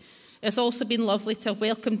week. It's also been lovely to have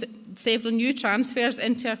welcomed several new transfers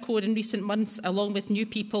into our core in recent months, along with new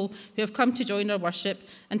people who have come to join our worship,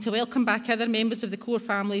 and to welcome back other members of the core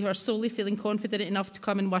family who are solely feeling confident enough to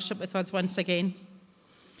come and worship with us once again.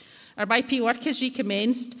 Our YP work has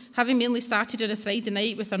recommenced, having mainly started on a Friday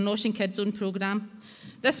night with our Nosh and Kids Zone programme.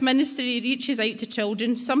 This ministry reaches out to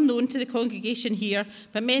children, some known to the congregation here,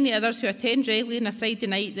 but many others who attend regularly on a Friday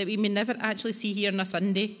night that we may never actually see here on a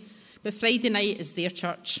Sunday. But Friday night is their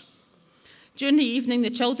church. During the evening, the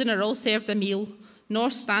children are all served a meal,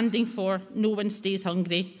 Nosh standing for No One Stays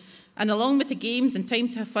Hungry. And along with the games and time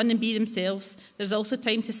to have fun and be themselves, there's also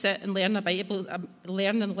time to sit and learn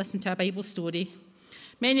and listen to a Bible story.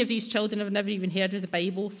 Many of these children have never even heard of the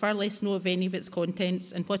Bible, far less know of any of its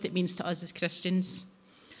contents and what it means to us as Christians.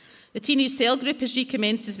 The Teenage Cell Group has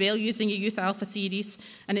recommenced as well, using a Youth Alpha series,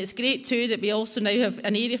 and it's great too that we also now have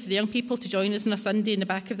an area for the young people to join us on a Sunday in the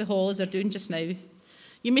back of the hall as they're doing just now.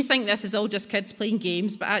 You may think this is all just kids playing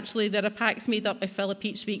games, but actually there are packs made up by Philip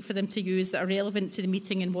each week for them to use that are relevant to the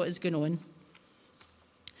meeting and what is going on.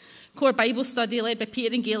 Core Bible study led by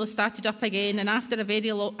Peter and Gail has started up again, and after a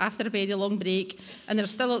very long break, and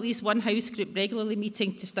there's still at least one house group regularly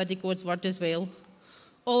meeting to study God's Word as well.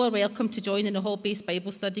 All are welcome to join in a hall-based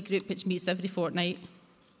Bible study group which meets every fortnight.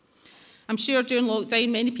 I'm sure during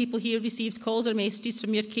lockdown many people here received calls or messages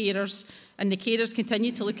from your carers, and the carers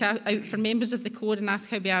continue to look out for members of the core and ask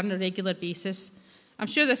how we are on a regular basis. I'm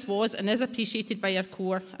sure this was and is appreciated by our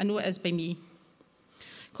core. I know it is by me.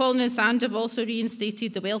 Colin and Sandra have also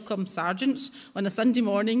reinstated the welcome sergeants on a Sunday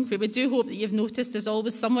morning, but we do hope that you've noticed there's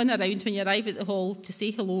always someone around when you arrive at the hall to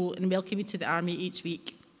say hello and welcome you to the army each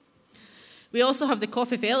week. We also have the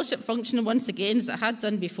coffee fellowship functioning once again as it had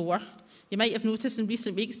done before. You might have noticed in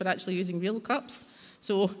recent weeks we're actually using real cups.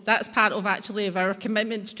 So that's part of our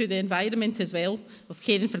commitment to the environment as well, of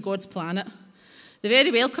caring for God's planet. The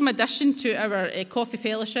very welcome addition to our coffee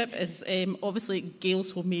fellowship is obviously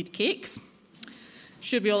Gail's homemade cakes. I'm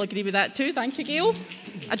sure we all agree with that too. Thank you, Gail.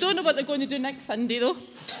 I don't know what they're going to do next Sunday though.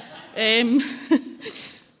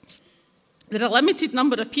 There are a limited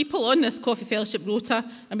number of people on this coffee fellowship rota,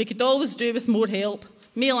 and we could always do with more help,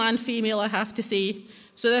 male and female, I have to say.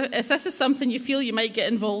 So if this is something you feel you might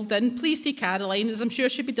get involved in, please see Caroline, as I'm sure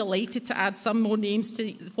she'd be delighted to add some more names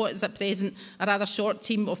to what is at present a rather short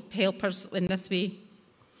team of helpers in this way.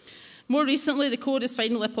 More recently, the core has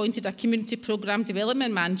finally appointed a community programme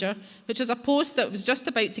development manager, which is a post that was just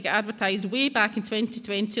about to get advertised way back in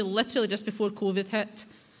 2020, literally just before COVID hit.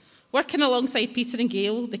 Working alongside Peter and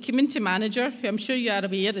Gail, the community manager, who I'm sure you are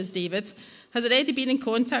aware is David, has already been in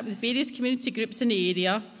contact with various community groups in the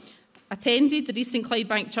area, attended the recent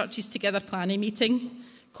Clydebank Churches Together planning meeting,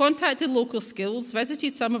 contacted local schools,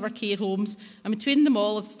 visited some of our care homes, and between them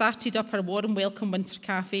all have started up our Warm Welcome Winter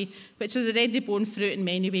Cafe, which has already borne fruit in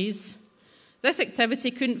many ways. This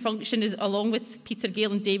activity couldn't function along with Peter,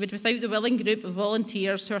 Gail and David without the willing group of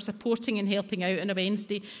volunteers who are supporting and helping out on a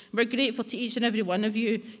Wednesday. We're grateful to each and every one of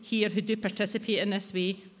you here who do participate in this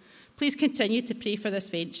way. Please continue to pray for this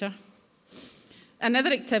venture.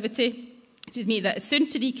 Another activity that is soon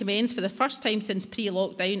to recommence for the first time since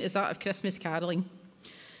pre-lockdown is that of Christmas carolling.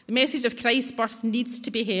 The message of Christ's birth needs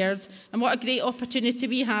to be heard, and what a great opportunity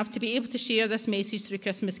we have to be able to share this message through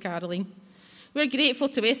Christmas carolling. We're grateful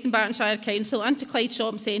to Western Bartonshire Council and to Clyde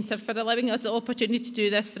Shopping Centre for allowing us the opportunity to do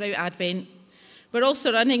this throughout Advent. We're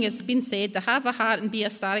also running, as has been said, the Have a Heart and Be a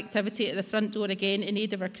Star activity at the front door again in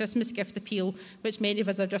aid of our Christmas gift appeal, which many of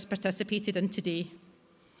us have just participated in today.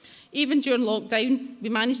 Even during lockdown, we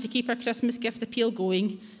managed to keep our Christmas gift appeal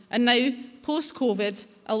going, and now, post-COVID,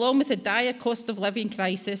 along with the dire cost of living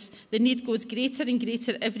crisis, the need goes greater and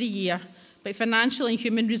greater every year, but financial and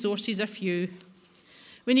human resources are few.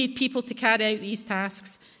 We need people to carry out these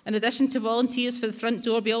tasks. In addition to volunteers for the front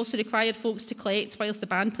door, we also require folks to collect whilst the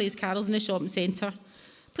band plays carols in the shopping centre.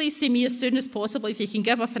 Please see me as soon as possible if you can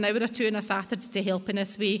give up an hour or two on a Saturday to help in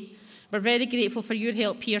this way. We're very grateful for your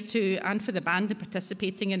help here too, and for the band in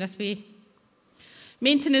participating in this way.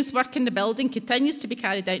 Maintenance work in the building continues to be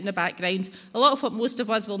carried out in the background, a lot of what most of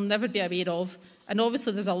us will never be aware of, and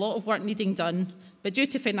obviously there's a lot of work needing done, but due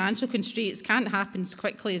to financial constraints can't happen as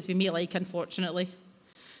quickly as we may like, unfortunately.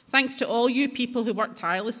 Thanks to all you people who work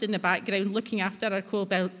tirelessly in the background looking after our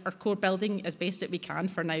core building as best that we can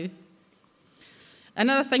for now.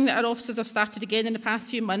 Another thing that our officers have started again in the past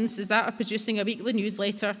few months is that of producing a weekly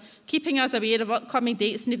newsletter, keeping us aware of upcoming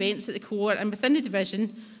dates and events at the Corps and within the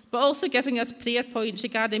division, but also giving us prayer points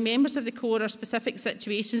regarding members of the Corps or specific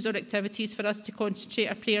situations or activities for us to concentrate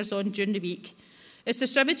our prayers on during the week. It's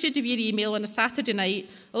distributed via email on a Saturday night,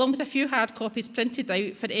 along with a few hard copies printed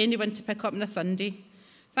out for anyone to pick up on a Sunday.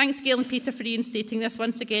 Thanks, Gail and Peter, for reinstating this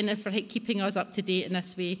once again and for keeping us up to date in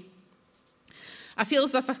this way. I feel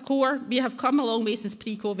as if a Corps, we have come a long way since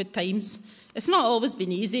pre-COVID times. It's not always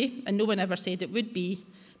been easy, and no one ever said it would be.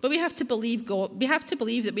 But we have to believe God. We have to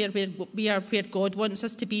believe that we are where God wants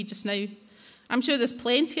us to be just now. I'm sure there's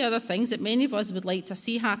plenty of other things that many of us would like to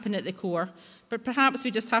see happen at the Corps, but perhaps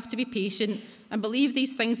we just have to be patient and believe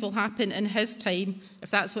these things will happen in His time, if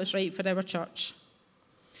that's what's right for our church.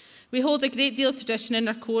 We hold a great deal of tradition in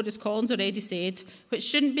our Corps, as Colin's already said, which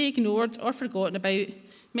shouldn't be ignored or forgotten about.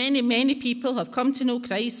 Many, many people have come to know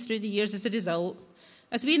Christ through the years as a result.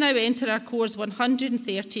 As we now enter our Corps'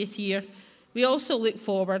 130th year, we also look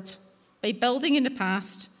forward by building in the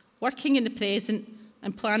past, working in the present,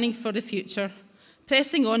 and planning for the future,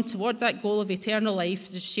 pressing on toward that goal of eternal life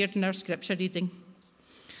that is shared in our scripture reading.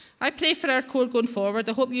 I pray for our Corps going forward.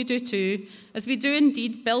 I hope you do too, as we do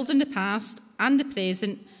indeed build in the past and the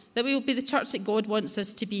present, that we will be the church that God wants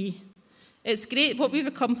us to be. It's great what we've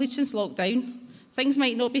accomplished since lockdown. Things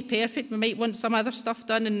might not be perfect, we might want some other stuff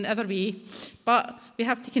done in another way, but we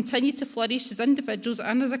have to continue to flourish as individuals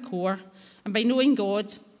and as a Corps, and by knowing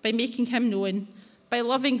God, by making Him known, by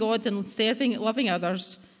loving God and loving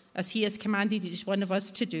others, as He has commanded each one of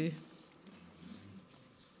us to do.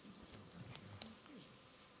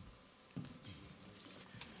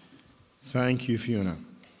 Thank you, Fiona.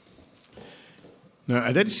 Now,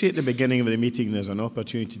 I did say at the beginning of the meeting there's an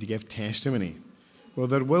opportunity to give testimony. Well,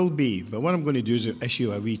 there will be, but what I'm going to do is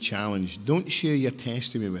issue a wee challenge. Don't share your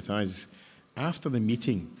testimony with us. After the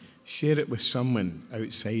meeting, share it with someone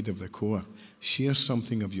outside of the Corps. Share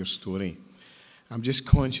something of your story. I'm just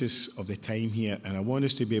conscious of the time here, and I want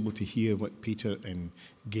us to be able to hear what Peter and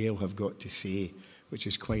Gail have got to say, which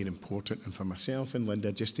is quite important, and for myself and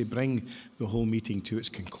Linda, just to bring the whole meeting to its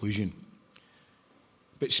conclusion.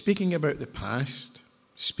 But speaking about the past,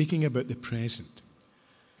 speaking about the present,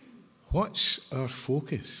 what's our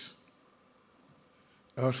focus?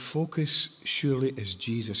 Our focus surely is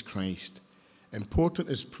Jesus Christ. Important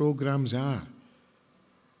as programs are,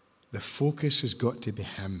 the focus has got to be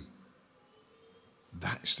Him.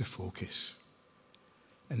 That's the focus.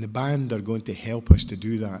 And the band are going to help us to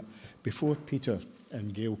do that. Before Peter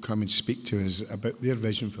and Gail come and speak to us about their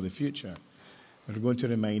vision for the future, they're going to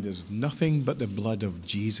remind us nothing but the blood of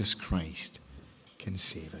Jesus Christ can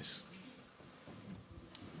save us.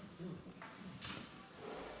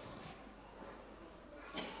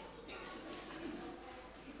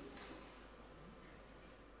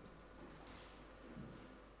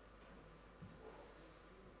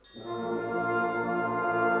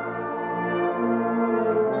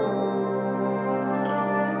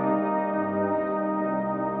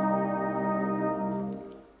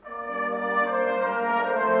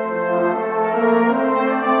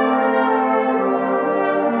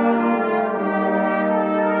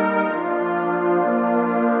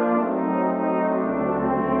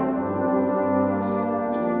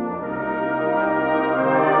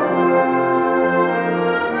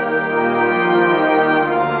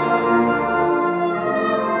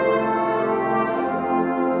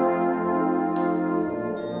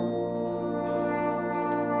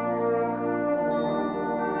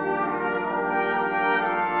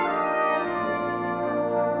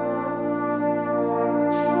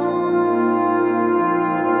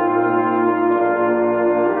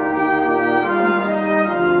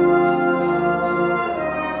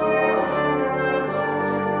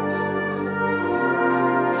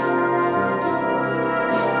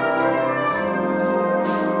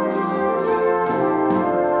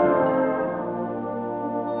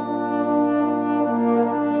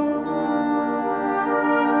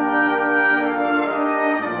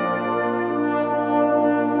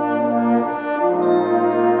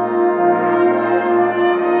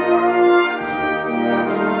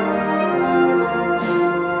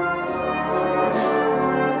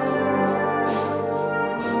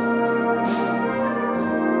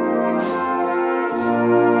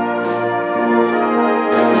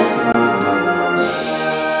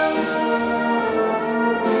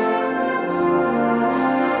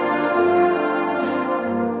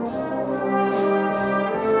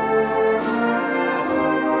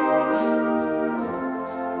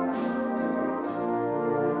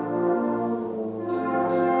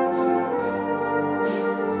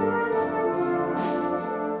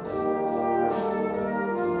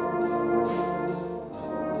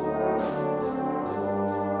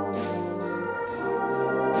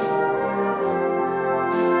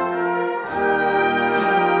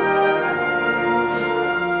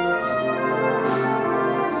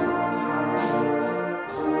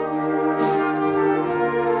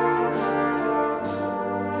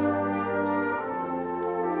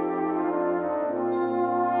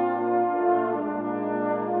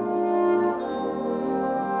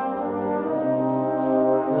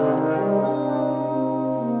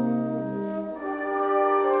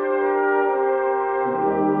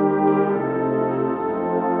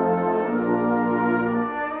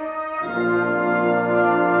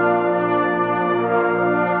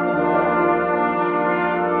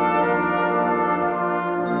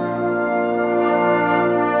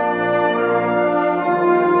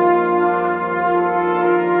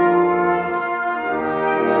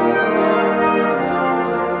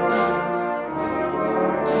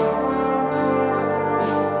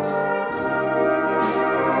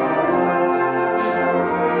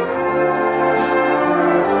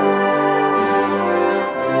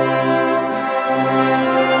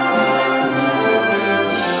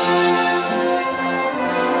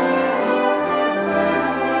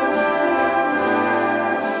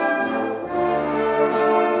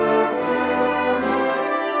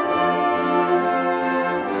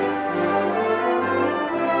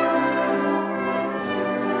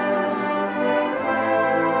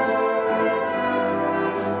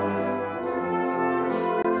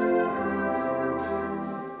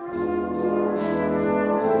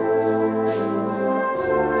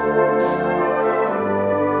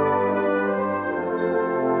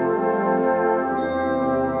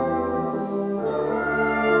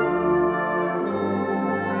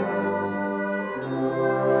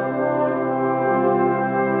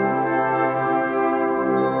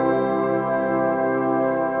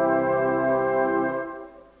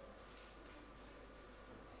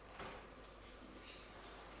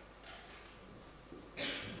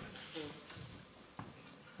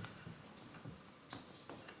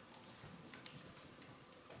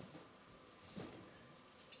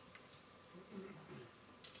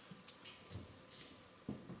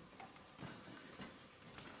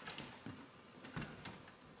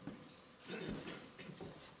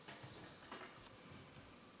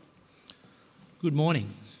 Good morning.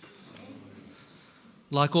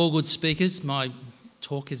 Like all good speakers, my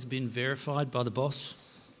talk has been verified by the boss.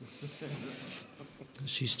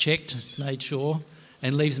 She's checked, made sure,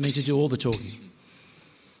 and leaves me to do all the talking.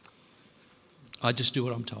 I just do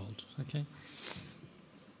what I'm told, okay?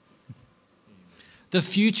 The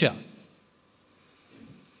future.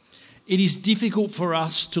 It is difficult for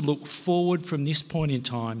us to look forward from this point in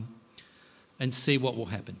time and see what will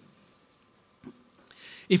happen.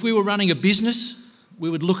 If we were running a business, we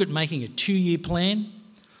would look at making a 2-year plan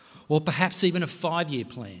or perhaps even a 5-year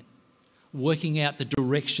plan, working out the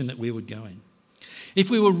direction that we would go in. If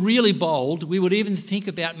we were really bold, we would even think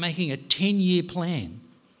about making a 10-year plan.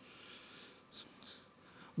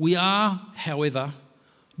 We are, however,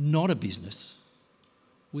 not a business.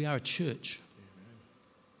 We are a church.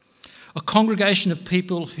 A congregation of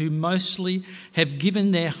people who mostly have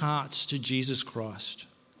given their hearts to Jesus Christ.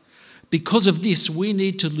 Because of this, we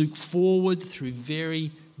need to look forward through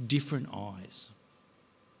very different eyes.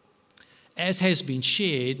 As has been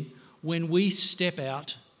shared, when we step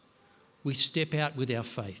out with our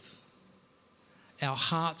faith. Our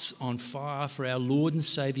hearts on fire for our Lord and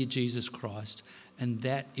Saviour Jesus Christ, and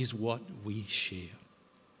that is what we share.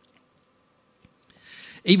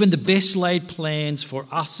 Even the best laid plans for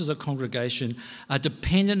us as a congregation are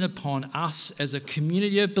dependent upon us as a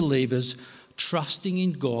community of believers trusting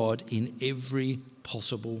in God in every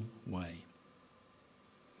possible way.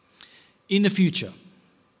 In the future,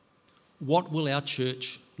 what will our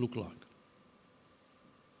church look like?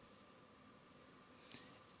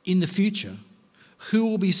 In the future, who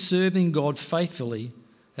will be serving God faithfully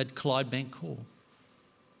at Clydebank Core?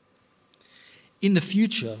 In the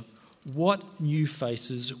future, what new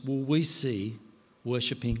faces will we see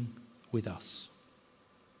worshipping with us?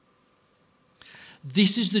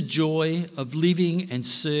 This is the joy of living and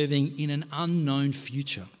serving in an unknown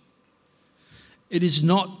future. It is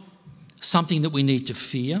not something that we need to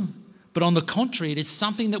fear, but on the contrary, it is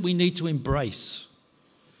something that we need to embrace.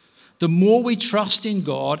 The more we trust in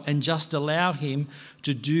God and just allow Him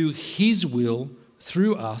to do His will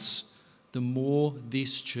through us, the more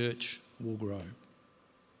this church will grow.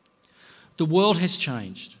 The world has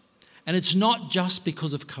changed, and it's not just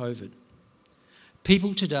because of COVID.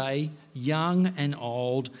 People today, young and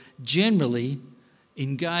old, generally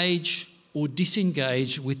engage or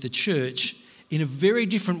disengage with the church in a very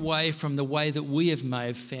different way from the way that we may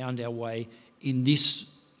have found our way in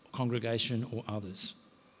this congregation or others.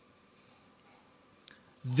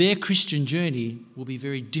 Their Christian journey will be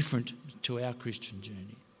very different to our Christian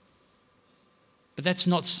journey. But that's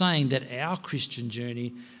not saying that our Christian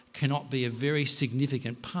journey cannot be a very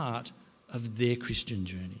significant part of their Christian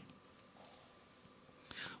journey.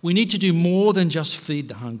 We need to do more than just feed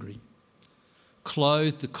the hungry,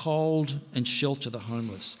 clothe the cold and shelter the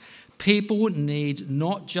homeless. People need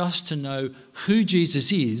not just to know who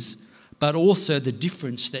Jesus is, but also the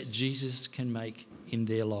difference that Jesus can make in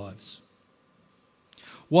their lives.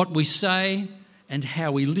 What we say and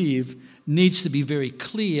how we live needs to be very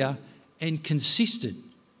clear and consistent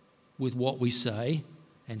with what we say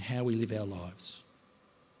and how we live our lives.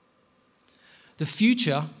 The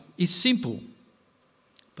future is simple,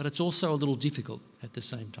 but it's also a little difficult at the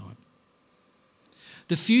same time.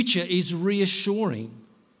 The future is reassuring,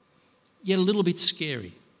 yet a little bit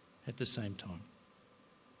scary at the same time.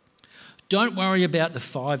 Don't worry about the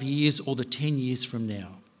 5 years or the 10 years from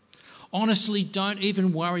now. Honestly, don't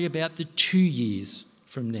even worry about the 2 years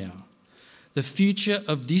from now. The future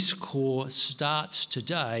of this core starts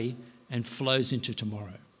today and flows into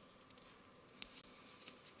tomorrow.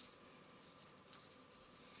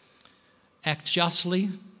 Act justly,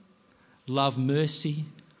 love mercy,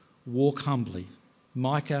 walk humbly.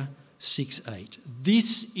 Micah 6:8.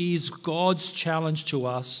 This is God's challenge to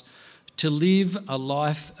us to live a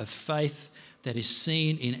life of faith that is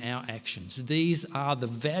seen in our actions. These are the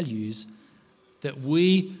values that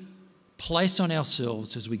we place on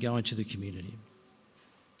ourselves as we go into the community.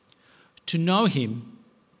 To know Him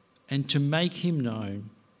and to make Him known,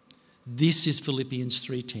 this is Philippians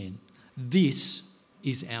 3:10. This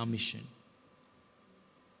is our mission.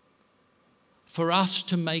 For us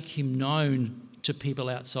to make Him known to people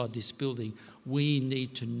outside this building, we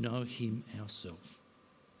need to know Him ourselves.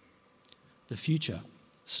 The future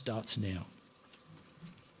starts now.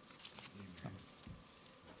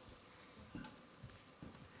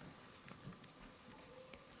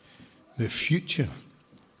 The future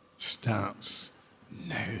starts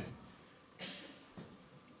now.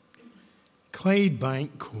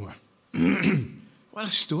 Clydebank Core. What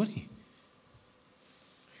a story.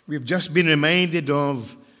 We've just been reminded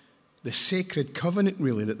of the sacred covenant,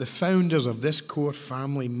 really, that the founders of this core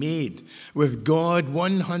family made with God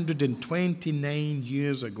 129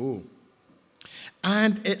 years ago.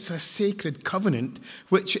 And it's a sacred covenant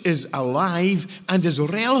which is alive and is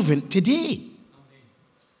relevant today.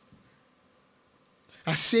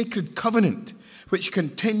 A sacred covenant which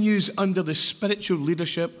continues under the spiritual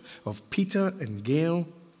leadership of Peter and Gail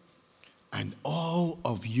and all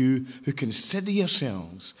of you who consider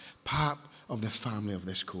yourselves part of the family of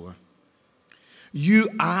this core. You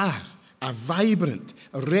are a vibrant,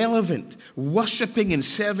 relevant, worshipping and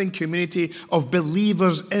serving community of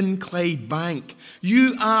believers in Clydebank.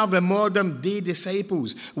 You are the modern day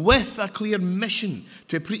disciples with a clear mission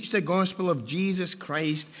to preach the gospel of Jesus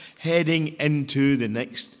Christ heading into the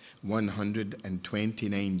next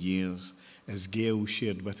 129 years, as Gail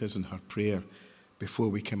shared with us in her prayer before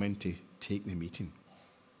we come in to take the meeting.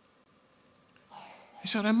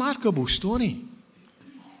 It's a remarkable story.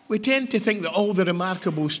 We tend to think that all the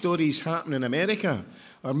remarkable stories happen in America,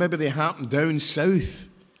 or maybe they happen down south,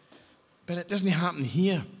 but it doesn't happen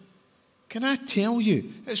here. Can I tell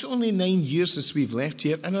you, it's only 9 years since we've left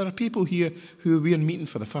here, and there are people here who we're meeting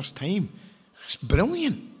for the first time. That's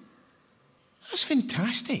brilliant. That's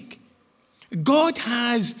fantastic. God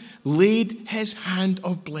has laid his hand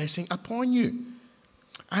of blessing upon you.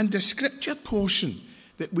 And the scripture portion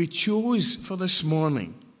that we chose for this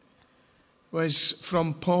morning was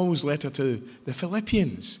from Paul's letter to the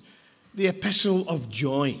Philippians, the epistle of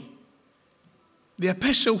joy. The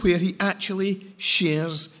epistle where he actually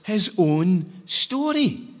shares his own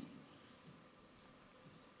story.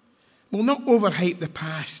 We'll not overhype the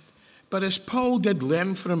past, but as Paul did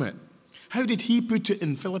learn from it, how did he put it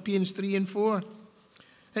in Philippians 3 and 4?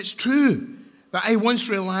 It's true that I once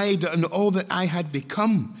relied on all that I had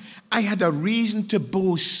become. I had a reason to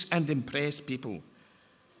boast and impress people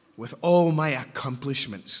with all my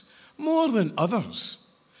accomplishments, more than others,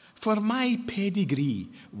 for my pedigree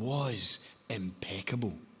was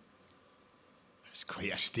impeccable. That's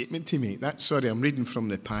quite a statement to make. I'm reading from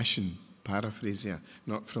the Passion paraphrase here,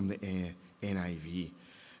 not from the NIV.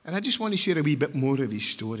 And I just want to share a wee bit more of his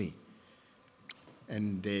story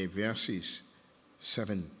in verses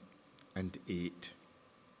 7 and 8.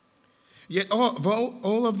 Yet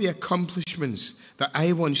all of the accomplishments that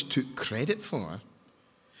I once took credit for,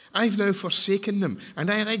 I've now forsaken them,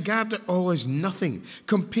 and I regard it all as nothing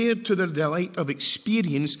compared to the delight of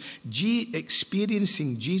experiencing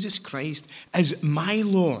Jesus Christ as my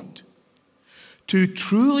Lord. To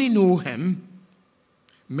truly know him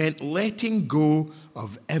meant letting go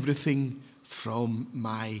of everything from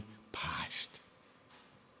my past.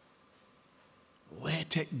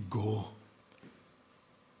 Let it go.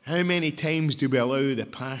 How many times do we allow the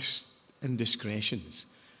past indiscretions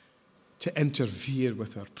to interfere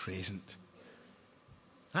with our present?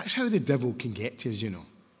 That's how the devil can get to us, you know.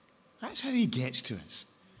 That's how he gets to us.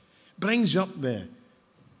 Brings up the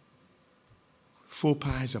faux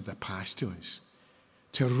pas of the past to us,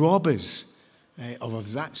 to rob us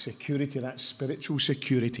of that security, that spiritual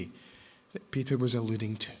security that Peter was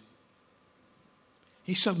alluding to.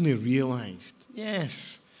 He suddenly realized,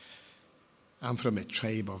 yes, I'm from the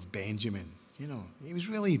tribe of Benjamin. You know, he was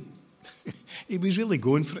really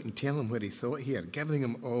going for it and telling him what he thought here, giving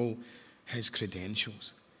him all his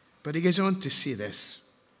credentials. But he goes on to say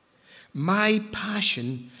this: my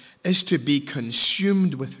passion is to be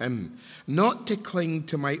consumed with him, not to cling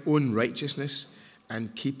to my own righteousness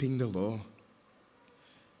and keeping the law.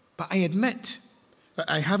 But I admit that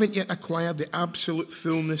I haven't yet acquired the absolute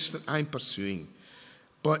fullness that I'm pursuing.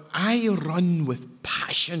 But I run with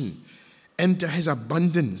passion into his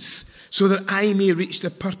abundance, so that I may reach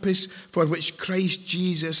the purpose for which Christ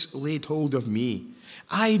Jesus laid hold of me.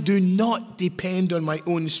 I do not depend on my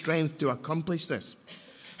own strength to accomplish this.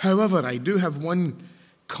 However, I do have one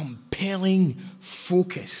compelling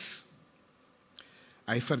focus.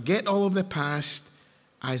 I forget all of the past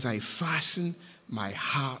as I fasten my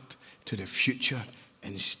heart to the future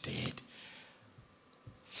instead.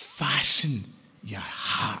 Fasten your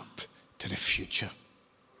heart to the future.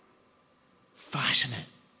 Fasten it.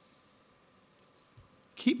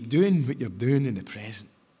 Keep doing what you're doing in the present,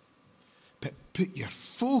 but put your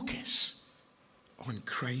focus on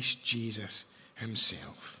Christ Jesus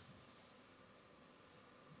himself.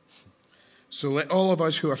 So let all of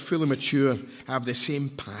us who are fully mature have the same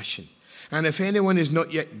passion. And if anyone is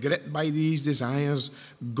not yet gripped by these desires,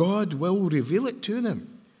 God will reveal it to them.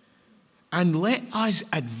 And let us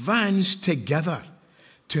advance together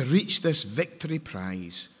to reach this victory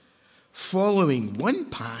prize, following one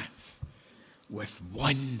path with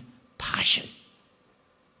one passion.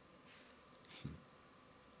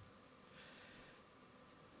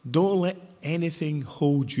 Don't let anything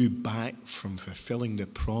hold you back from fulfilling the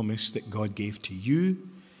promise that God gave to you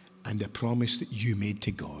and the promise that you made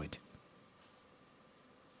to God.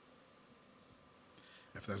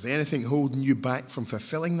 If there's anything holding you back from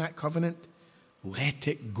fulfilling that covenant, let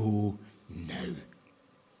it go now.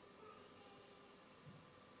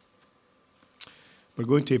 We're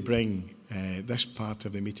going to bring this part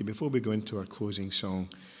of the meeting, before we go into our closing song,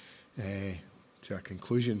 to a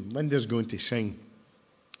conclusion. Linda's going to sing.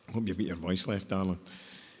 I hope you've got your voice left, darling.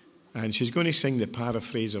 And she's going to sing the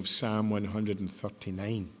paraphrase of Psalm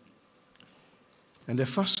 139. And the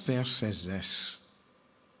first verse says this: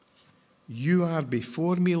 You are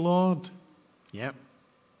before me, Lord. Yep,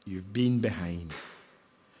 you've been behind.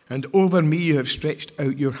 And over me you have stretched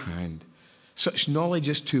out your hand. Such knowledge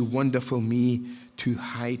is too wonderful me, too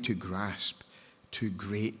high to grasp, too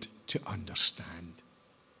great to understand.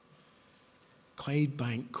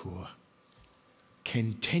 Clydebank Core,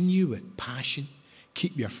 continue with passion,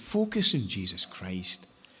 keep your focus in Jesus Christ,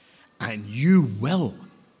 and you will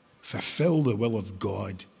fulfill the will of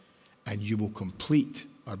God, and you will complete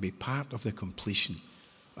or be part of the completion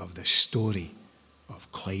of the story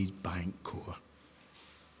of Clydebank Core.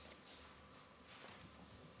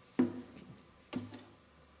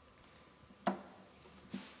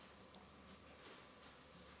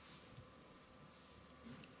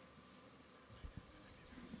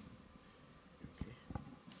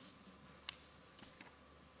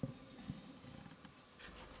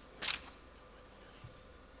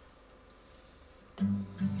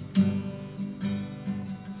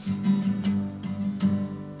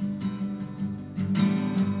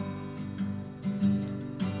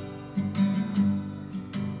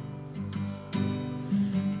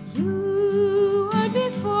 You are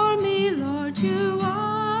before me, Lord, you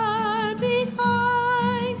are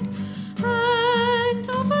behind, and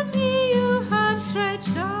over me you have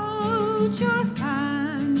stretched out your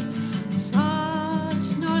hand.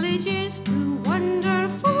 Such knowledge is too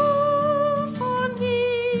wonderful for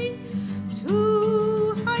me,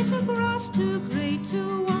 too high to grasp, too great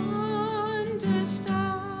to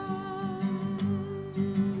understand.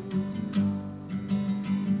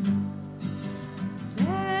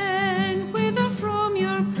 Then whither from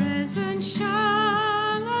your presence shall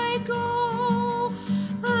I go?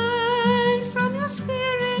 And from your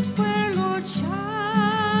spirit where, Lord, shall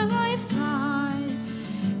I fly?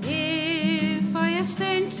 If I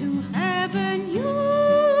ascend to heaven, you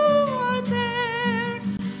are there,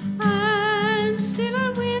 and still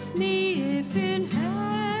are with me if in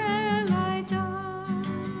hell I die.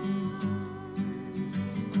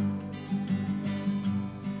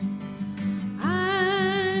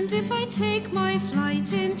 And if I take my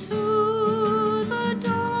flight into the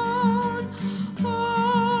dawn,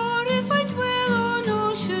 or if I dwell on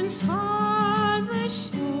ocean's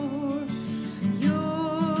farthest shore,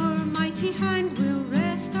 your mighty hand will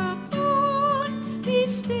rest upon me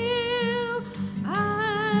still,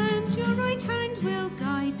 and your right hand will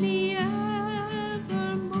guide me evermore.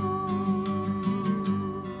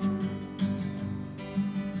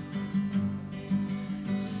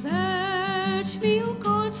 Search me, O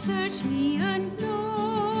God, search me and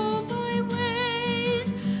know my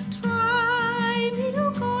ways. Try me,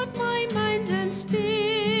 O God, my mind and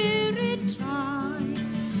spirit try.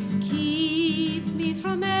 Keep me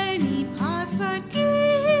from any path that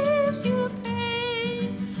gives you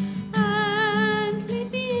pain, and lead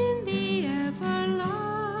me in the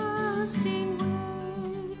everlasting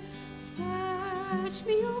way. Search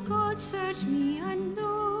me, O God, search me and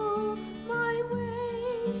know my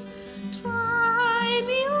ways. Try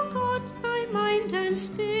me, O God, my mind and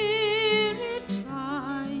spirit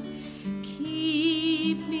try.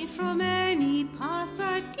 Keep me from any path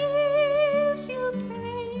that gives you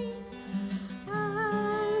pain,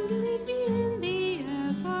 and lead me in the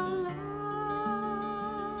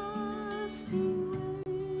everlasting way.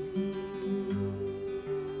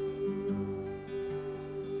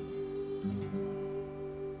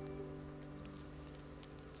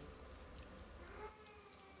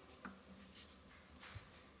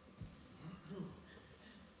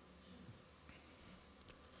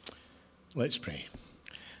 Let's pray.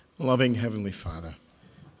 Loving Heavenly Father,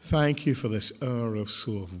 thank you for this hour or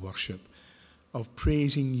so of worship, of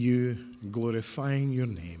praising you, glorifying your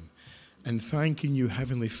name, and thanking you,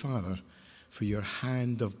 Heavenly Father, for your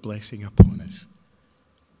hand of blessing upon us.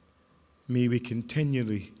 May we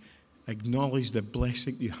continually acknowledge the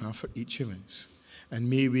blessing you have for each of us, and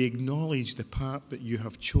may we acknowledge the part that you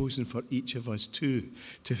have chosen for each of us too,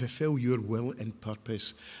 to fulfill your will and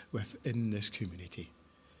purpose within this community.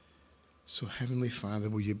 So, Heavenly Father,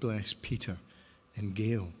 will you bless Peter and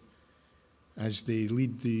Gail? as they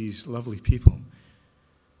lead these lovely people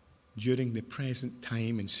during the present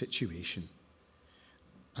time and situation.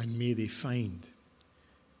 And may they find,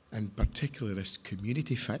 in particular this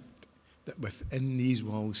community fit, that within these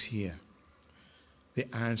walls here,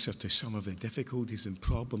 the answer to some of the difficulties and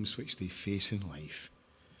problems which they face in life.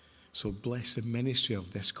 So bless the ministry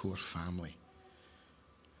of this core family.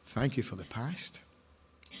 Thank you for the past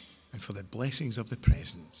and for the blessings of the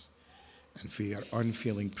present and for your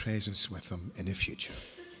unfailing presence with them in the future.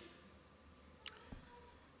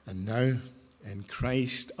 And now, in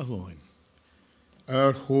Christ alone,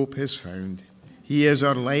 our hope is found. He is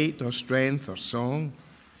our light, our strength, our song.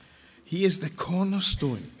 He is the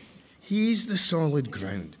cornerstone. He's the solid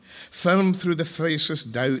ground, firm through the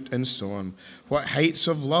fiercest doubt and storm. What heights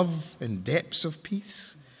of love and depths of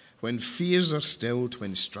peace, when fears are stilled,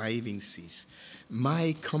 when strivings cease.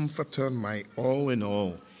 My comforter, my all in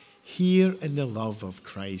all, here in the love of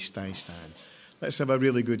Christ I stand. Let's have a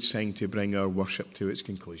really good sing to bring our worship to its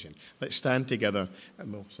conclusion. Let's stand together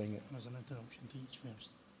and we'll sing it. There's an interruption to each verse.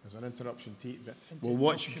 There's an interruption to each verse. We'll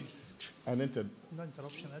watch an No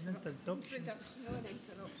interruption, an introduction.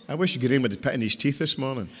 I wish Graham would have put in his teeth this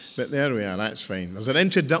morning, but there we are, that's fine. There's an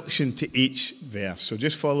introduction to each verse, so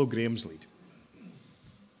just follow Graham's lead.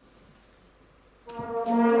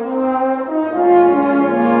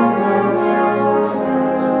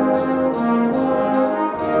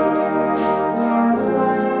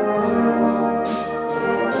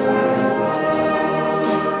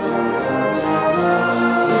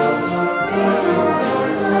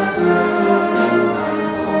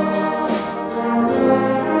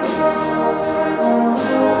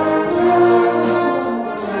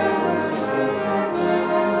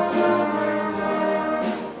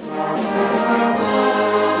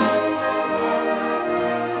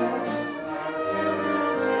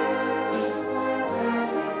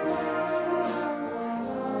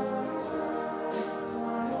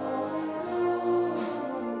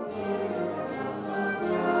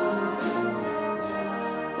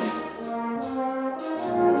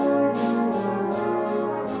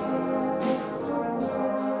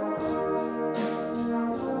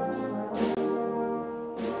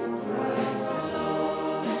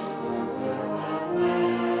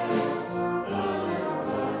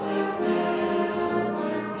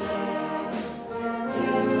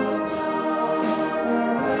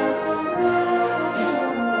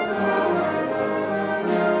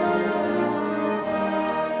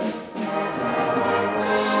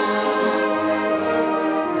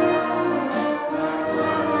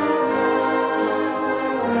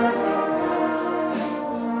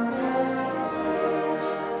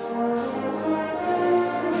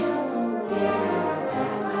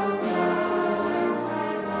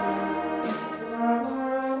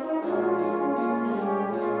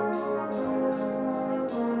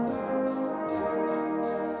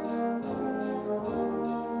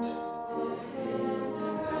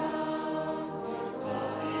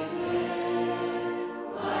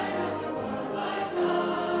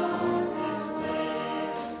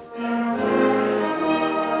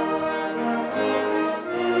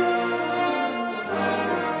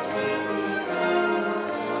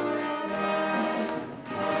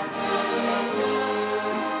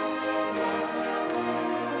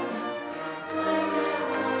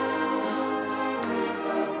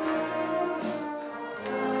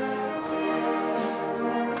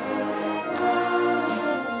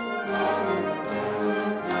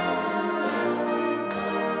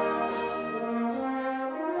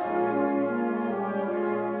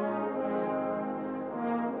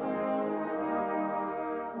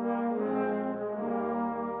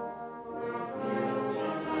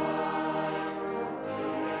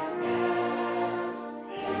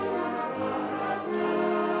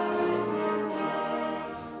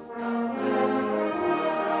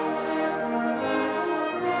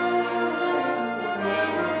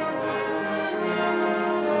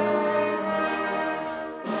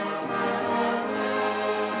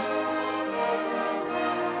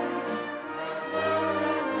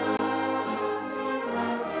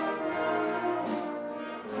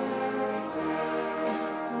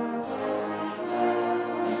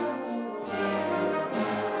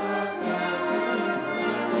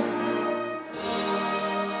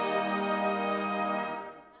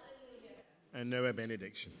 Now a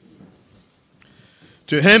benediction.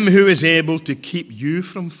 To him who is able to keep you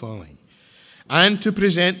from falling and to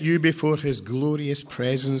present you before his glorious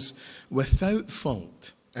presence without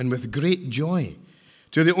fault and with great joy,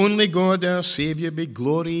 to the only God our Saviour be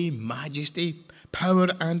glory, majesty, power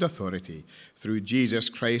and authority through Jesus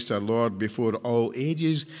Christ our Lord before all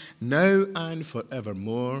ages, now and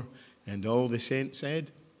forevermore. And all the saints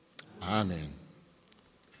said, Amen.